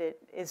envisioned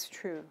it, is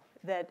true.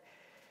 That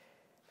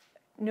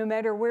no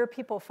matter where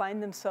people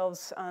find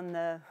themselves on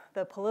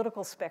the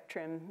political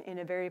spectrum in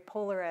a very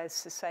polarized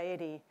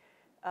society,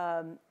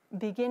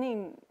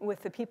 beginning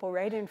with the people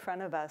right in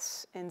front of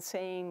us and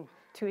saying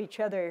to each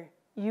other,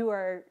 you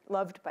are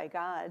loved by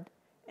God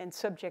and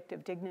subject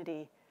of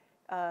dignity,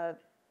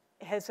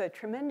 has a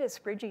tremendous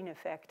bridging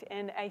effect.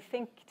 And I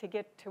think, to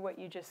get to what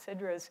you just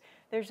said, Rose,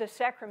 there's a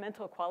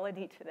sacramental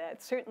quality to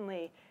that,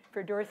 certainly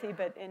for Dorothy,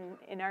 but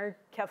in our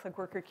Catholic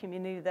worker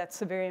community,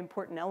 that's a very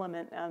important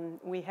element.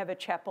 We have a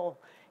chapel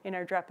in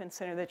our drop-in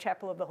center, the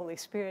Chapel of the Holy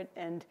Spirit,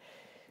 and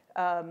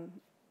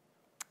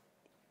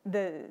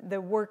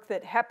the work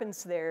that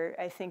happens there,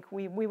 I think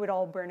we would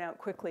all burn out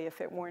quickly if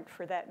it weren't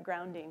for that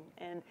grounding.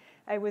 And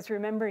I was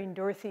remembering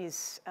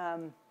Dorothy's,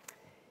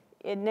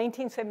 in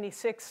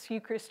 1976,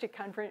 Eucharistic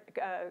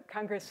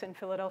Congress in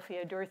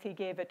Philadelphia, Dorothy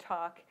gave a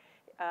talk.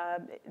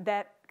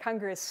 That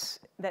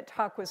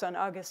talk was on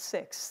August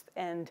 6th,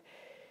 and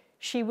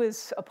she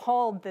was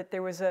appalled that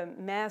there was a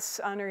mass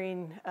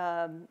honoring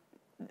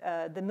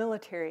the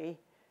military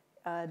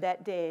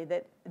that day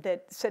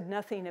that said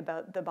nothing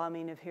about the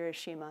bombing of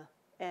Hiroshima.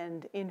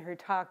 And in her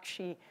talk,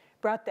 she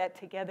brought that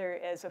together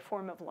as a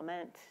form of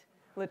lament,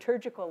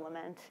 liturgical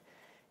lament.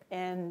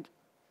 And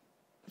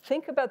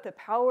think about the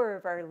power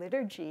of our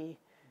liturgy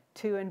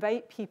to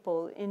invite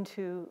people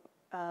into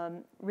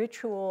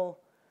ritual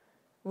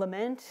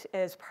lament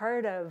as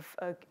part of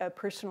a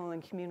personal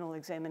and communal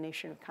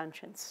examination of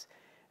conscience.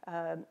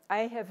 I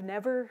have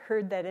never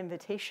heard that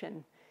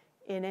invitation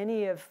in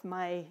any of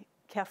my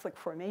Catholic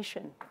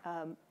formation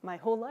my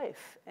whole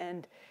life.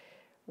 And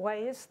why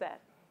is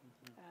that?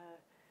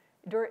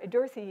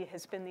 Dorothy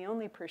has been the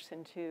only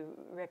person to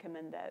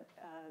recommend that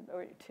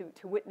or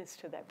to witness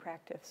to that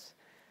practice.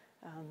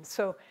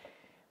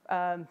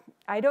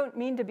 I don't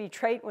mean to be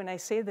trite when I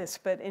say this,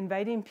 but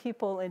inviting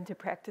people into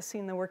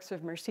practicing the works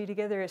of mercy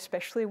together,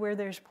 especially where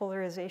there's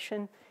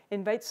polarization,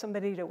 invite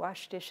somebody to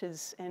wash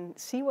dishes and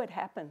see what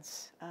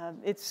happens.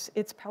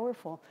 It's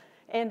powerful,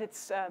 and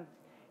it's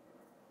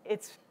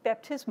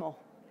baptismal.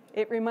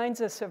 It reminds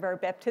us of our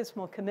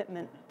baptismal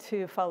commitment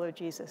to follow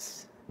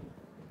Jesus.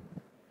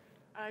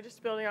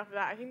 Just building off of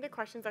that, I think the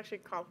questions actually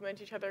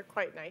complement each other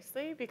quite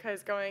nicely,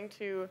 because going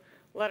to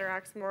Letter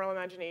X, moral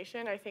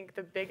imagination, I think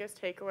the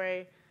biggest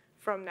takeaway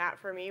from that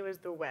for me was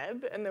the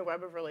web and the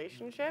web of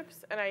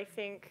relationships. And I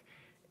think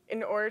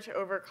in order to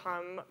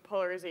overcome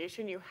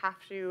polarization, you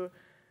have to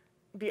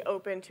be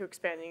open to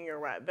expanding your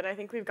web. And I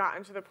think we've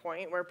gotten to the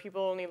point where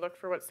people only look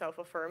for what's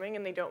self-affirming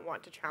and they don't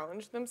want to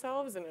challenge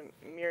themselves in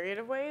a myriad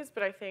of ways.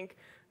 But I think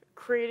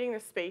creating the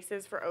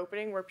spaces for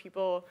opening where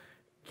people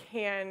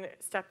can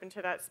step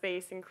into that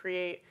space and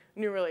create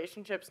new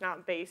relationships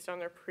not based on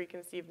their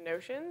preconceived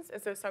notions. And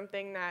so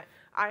something that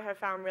I have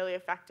found really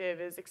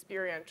effective is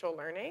experiential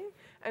learning.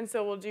 And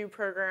so we'll do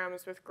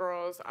programs with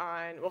girls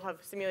we'll have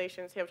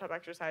simulations, tabletop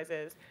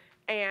exercises,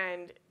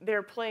 and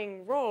they're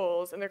playing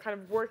roles and they're kind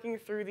of working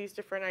through these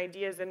different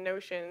ideas and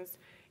notions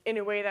in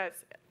a way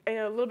that's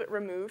a little bit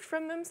removed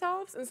from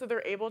themselves, and so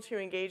they're able to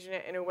engage in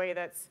it in a way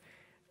that's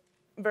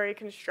very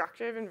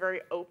constructive and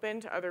very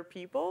open to other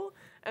people.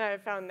 And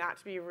I've found that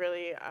to be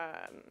really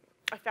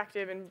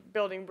effective in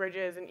building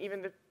bridges, and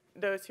even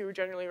those who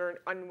generally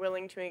were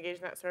unwilling to engage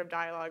in that sort of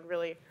dialogue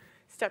really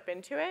step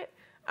into it.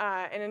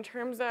 And in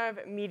terms of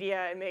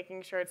media and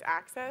making sure it's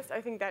accessed,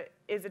 I think that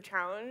is a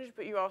challenge,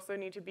 but you also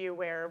need to be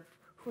aware of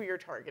who you're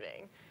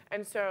targeting.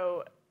 And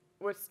so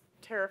what's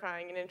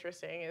terrifying and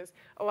interesting is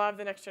a lot of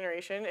the next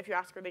generation, if you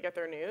ask where they get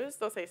their news,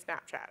 they'll say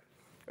Snapchat,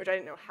 which I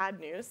didn't know had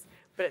news,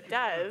 but it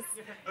does,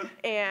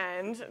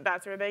 and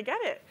that's where they get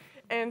it.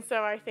 And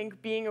so I think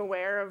being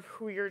aware of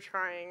who you're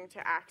trying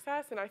to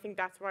access, and I think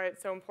that's why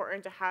it's so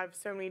important to have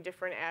so many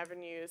different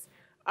avenues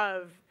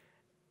of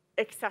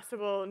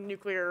accessible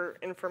nuclear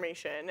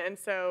information. And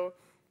so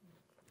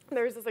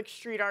there's this like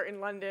street art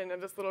in London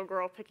of this little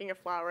girl picking a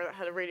flower that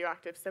had a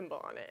radioactive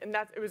symbol on it. And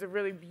it was a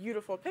really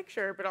beautiful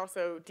picture, but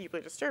also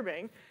deeply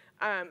disturbing.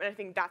 And I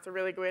think that's a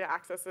really good way to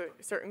access a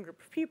certain group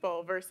of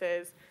people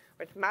versus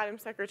like Madam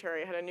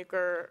Secretary had a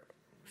nuclear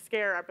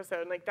scare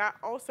episode. And like that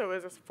also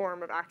is a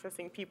form of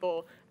accessing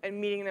people and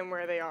meeting them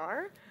where they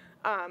are.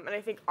 And I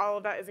think all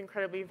of that is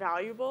incredibly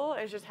valuable.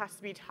 It just has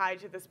to be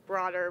tied to this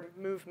broader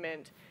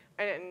movement,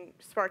 and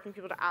sparking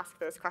people to ask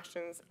those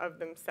questions of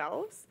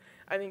themselves,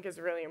 I think, is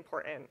really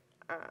important.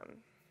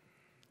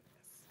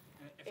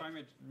 If I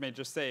may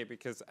just say,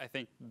 because I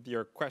think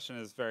your question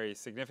is very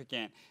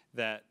significant,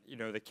 that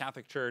the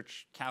Catholic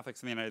Church,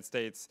 Catholics in the United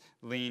States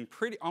lean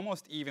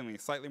almost evenly,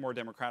 slightly more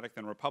Democratic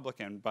than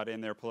Republican, but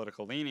in their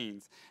political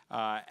leanings.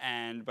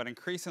 But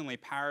increasingly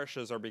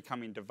parishes are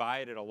becoming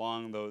divided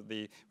along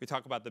we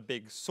talk about the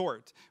big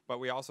sort, but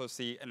we also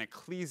see an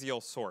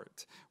ecclesial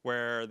sort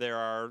where there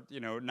are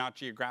not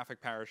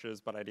geographic parishes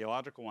but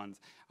ideological ones.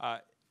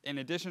 In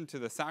addition to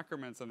the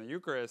sacraments and the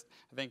Eucharist,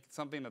 I think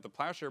something that the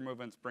plowshare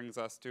movement brings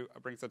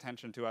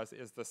attention to us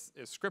is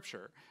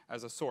Scripture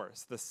as a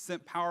source, the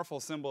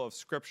powerful symbol of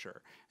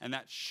Scripture, and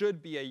that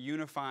should be a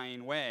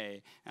unifying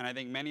way. And I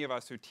think many of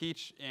us who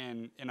teach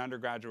in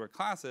undergraduate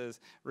classes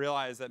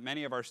realize that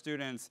many of our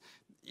students,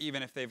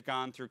 even if they've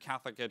gone through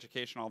Catholic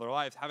education all their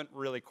lives, haven't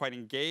really quite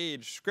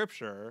engaged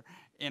Scripture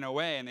in a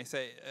way. And they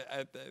say,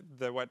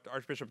 what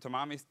Archbishop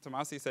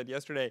Tomasi said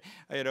yesterday,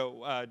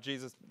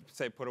 Jesus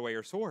say, put away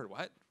your sword.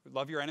 What?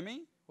 Love your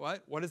enemy?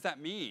 What? What does that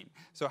mean?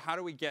 So how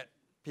do we get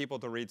people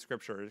to read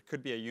Scripture? It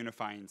could be a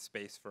unifying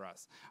space for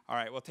us. All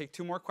right, we'll take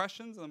 2 more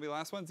questions, and they'll be the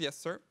last ones. Yes,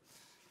 sir?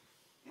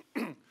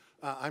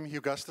 I'm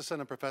Hugh Gustafson,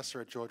 a professor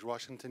at George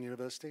Washington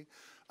University.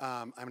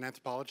 I'm an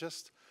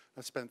anthropologist.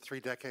 I've spent 3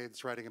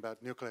 decades writing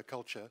about nuclear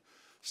culture,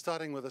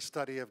 starting with a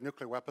study of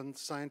nuclear weapons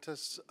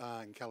scientists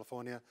in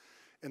California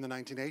in the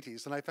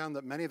 1980s. And I found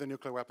that many of the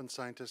nuclear weapons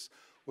scientists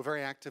were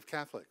very active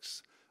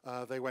Catholics.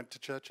 They went to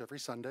church every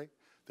Sunday.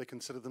 They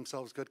considered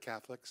themselves good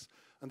Catholics.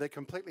 And they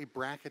completely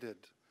bracketed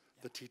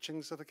the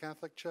teachings of the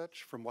Catholic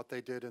Church from what they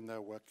did in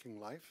their working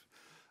life.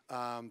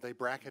 They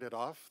bracketed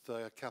off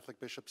the Catholic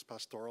bishop's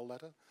pastoral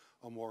letter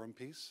on war and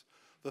peace.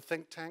 The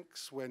think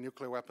tanks where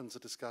nuclear weapons are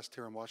discussed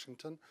here in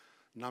Washington,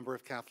 number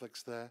of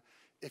Catholics there.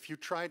 If you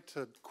tried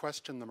to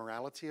question the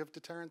morality of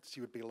deterrence,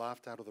 you would be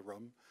laughed out of the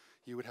room.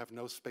 You would have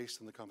no space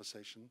in the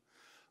conversation.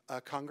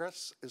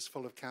 Congress is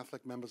full of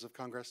Catholic members of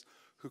Congress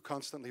who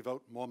constantly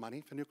vote more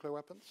money for nuclear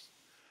weapons.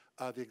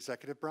 The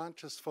executive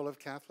branch is full of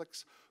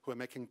Catholics who are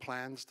making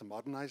plans to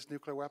modernize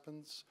nuclear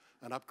weapons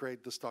and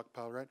upgrade the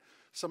stockpile rate.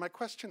 So my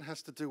question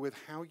has to do with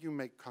how you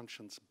make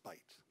conscience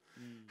bite,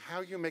 how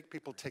you make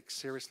people take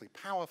seriously,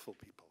 powerful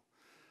people,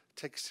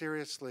 take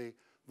seriously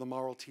the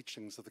moral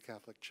teachings of the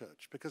Catholic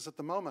Church. Because at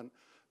the moment,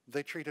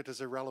 they treat it as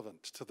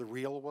irrelevant to the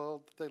real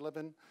world that they live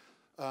in.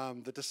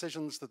 The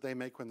decisions that they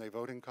make when they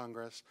vote in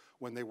Congress,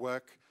 when they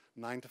work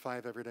 9 to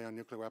 5 every day on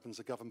nuclear weapons,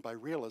 are governed by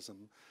realism,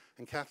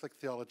 and Catholic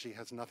theology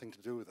has nothing to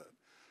do with it.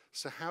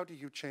 So how do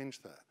you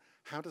change that?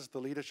 How does the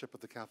leadership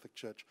of the Catholic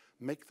Church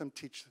make them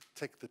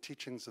take the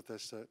teachings of their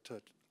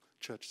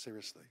church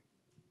seriously?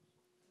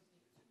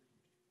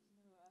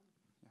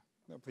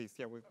 No, please,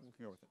 we can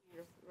go with it.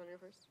 You want to go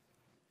first?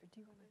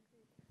 Do you want to?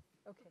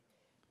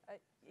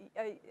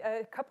 Okay.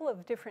 A couple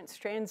of different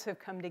strands have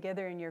come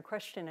together in your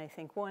question, I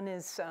think. One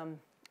is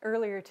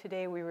earlier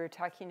today we were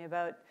talking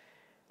about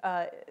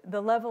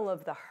the level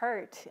of the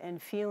heart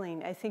and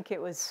feeling. I think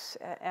it was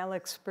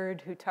Alex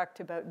Bird who talked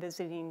about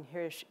visiting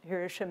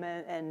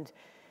Hiroshima and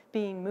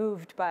being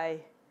moved by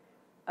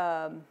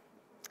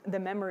the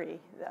memory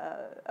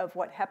of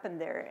what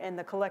happened there and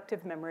the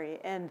collective memory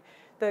and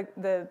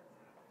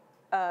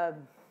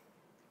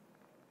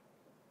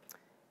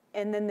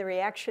and then the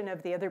reaction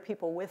of the other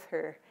people with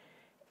her.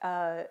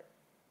 I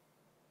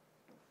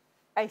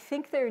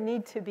think there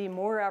need to be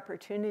more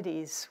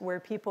opportunities where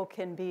people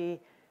can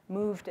be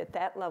moved at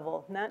that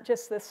level, not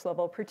just this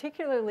level,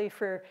 particularly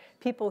for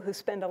people who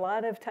spend a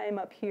lot of time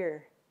up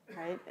here,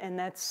 right? And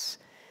that's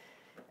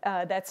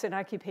an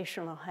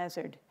occupational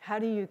hazard. How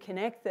do you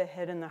connect the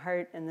head and the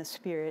heart and the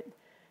spirit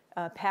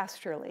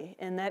pastorally?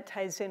 And that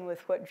ties in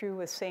with what Drew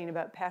was saying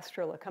about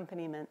pastoral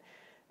accompaniment.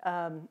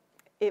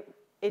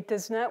 It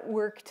does not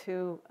work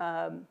to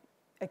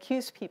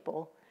accuse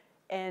people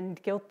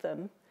and guilt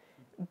them.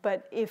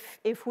 But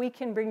if we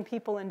can bring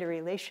people into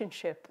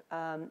relationship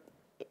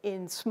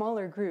in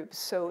smaller groups,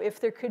 so if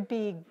there could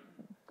be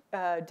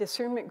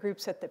discernment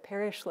groups at the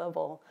parish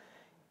level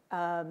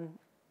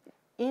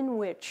in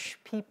which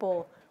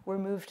people were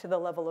moved to the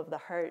level of the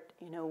heart,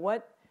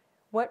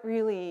 what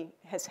really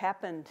has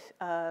happened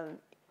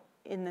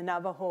in the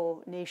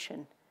Navajo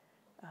Nation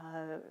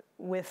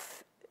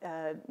with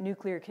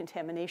nuclear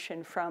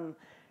contamination from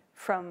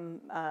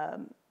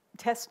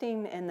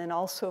testing, and then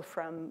also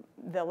from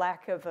the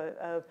lack of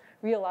a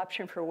real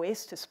option for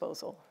waste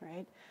disposal,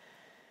 right?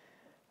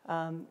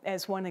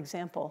 As one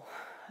example.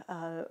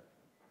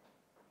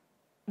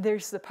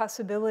 There's the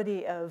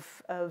possibility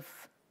of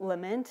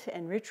lament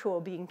and ritual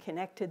being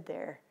connected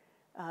there.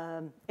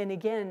 And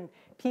again,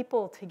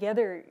 people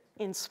together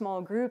in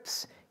small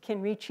groups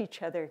can reach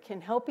each other,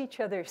 can help each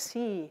other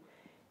see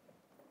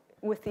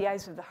with the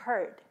eyes of the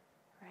heart,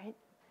 right?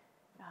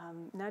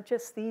 Not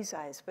just these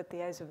eyes, but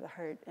the eyes of the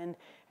heart. And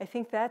I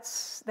think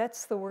that's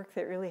the work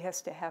that really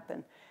has to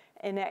happen.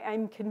 And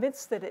I'm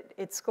convinced that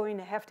it's going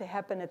to have to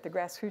happen at the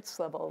grassroots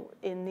level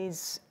in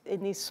these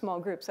small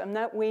groups. I'm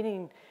not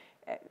waiting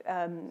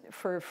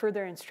for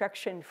further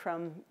instruction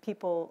from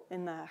people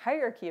in the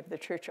hierarchy of the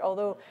church,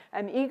 although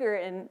I'm eager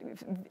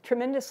and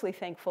tremendously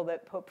thankful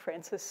that Pope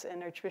Francis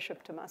and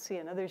Archbishop Tomasi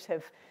and others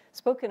have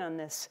spoken on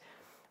this.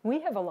 We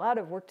have a lot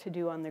of work to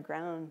do on the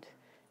ground.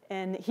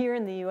 And here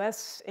in the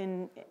US,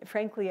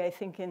 frankly, I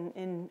think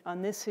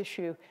on this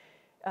issue,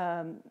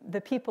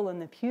 the people in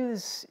the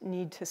pews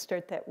need to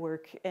start that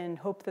work and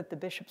hope that the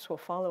bishops will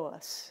follow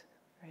us,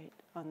 right,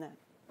 on that.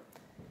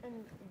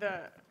 And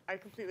I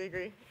completely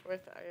agree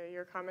with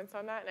your comments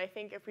on that. And I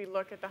think if we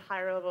look at the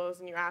higher levels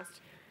and you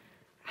asked,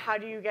 how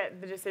do you get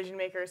the decision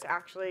makers to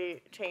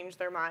actually change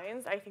their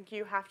minds? I think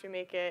you have to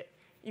make it,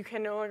 you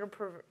can no longer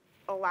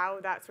allow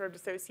that sort of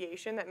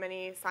dissociation that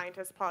many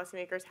scientists,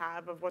 policymakers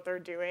have of what they're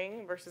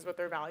doing versus what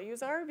their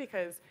values are,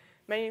 because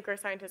many nuclear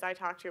scientists I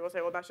talk to will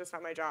say, well, that's just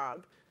not my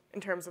job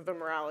in terms of the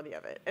morality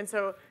of it. And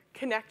so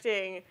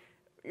connecting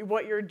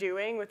what you're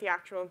doing with the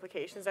actual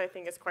implications, I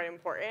think, is quite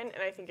important.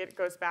 And I think it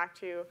goes back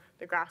to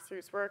the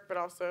grassroots work, but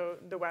also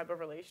the web of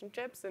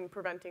relationships and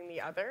preventing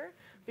the other.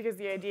 Because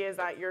the idea is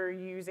that you're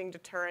using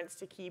deterrence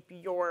to keep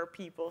your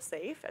people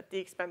safe at the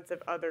expense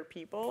of other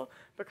people,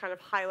 but kind of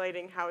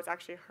highlighting how it's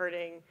actually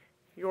hurting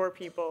your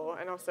people.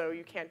 And also,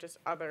 you can't just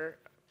other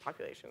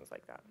populations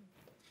like that.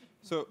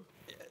 So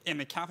in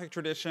the Catholic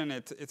tradition,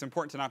 it's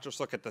important to not just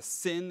look at the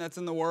sin that's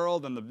in the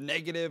world and the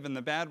negative and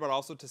the bad, but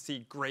also to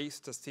see grace,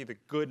 to see the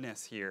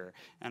goodness here.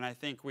 And I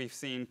think we've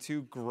seen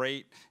two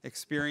great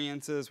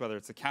experiences, whether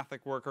it's the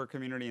Catholic worker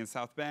community in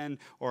South Bend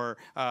or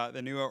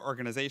the new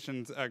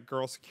organizations,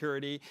 Girl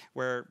Security,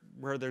 where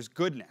there's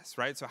goodness,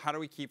 right? So how do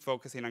we keep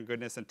focusing on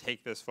goodness and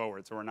take this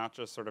forward so we're not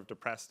just sort of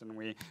depressed and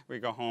we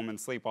go home and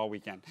sleep all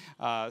weekend?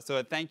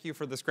 So thank you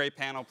for this great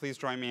panel. Please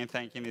join me in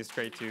thanking these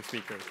great two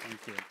speakers.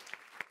 Thank you.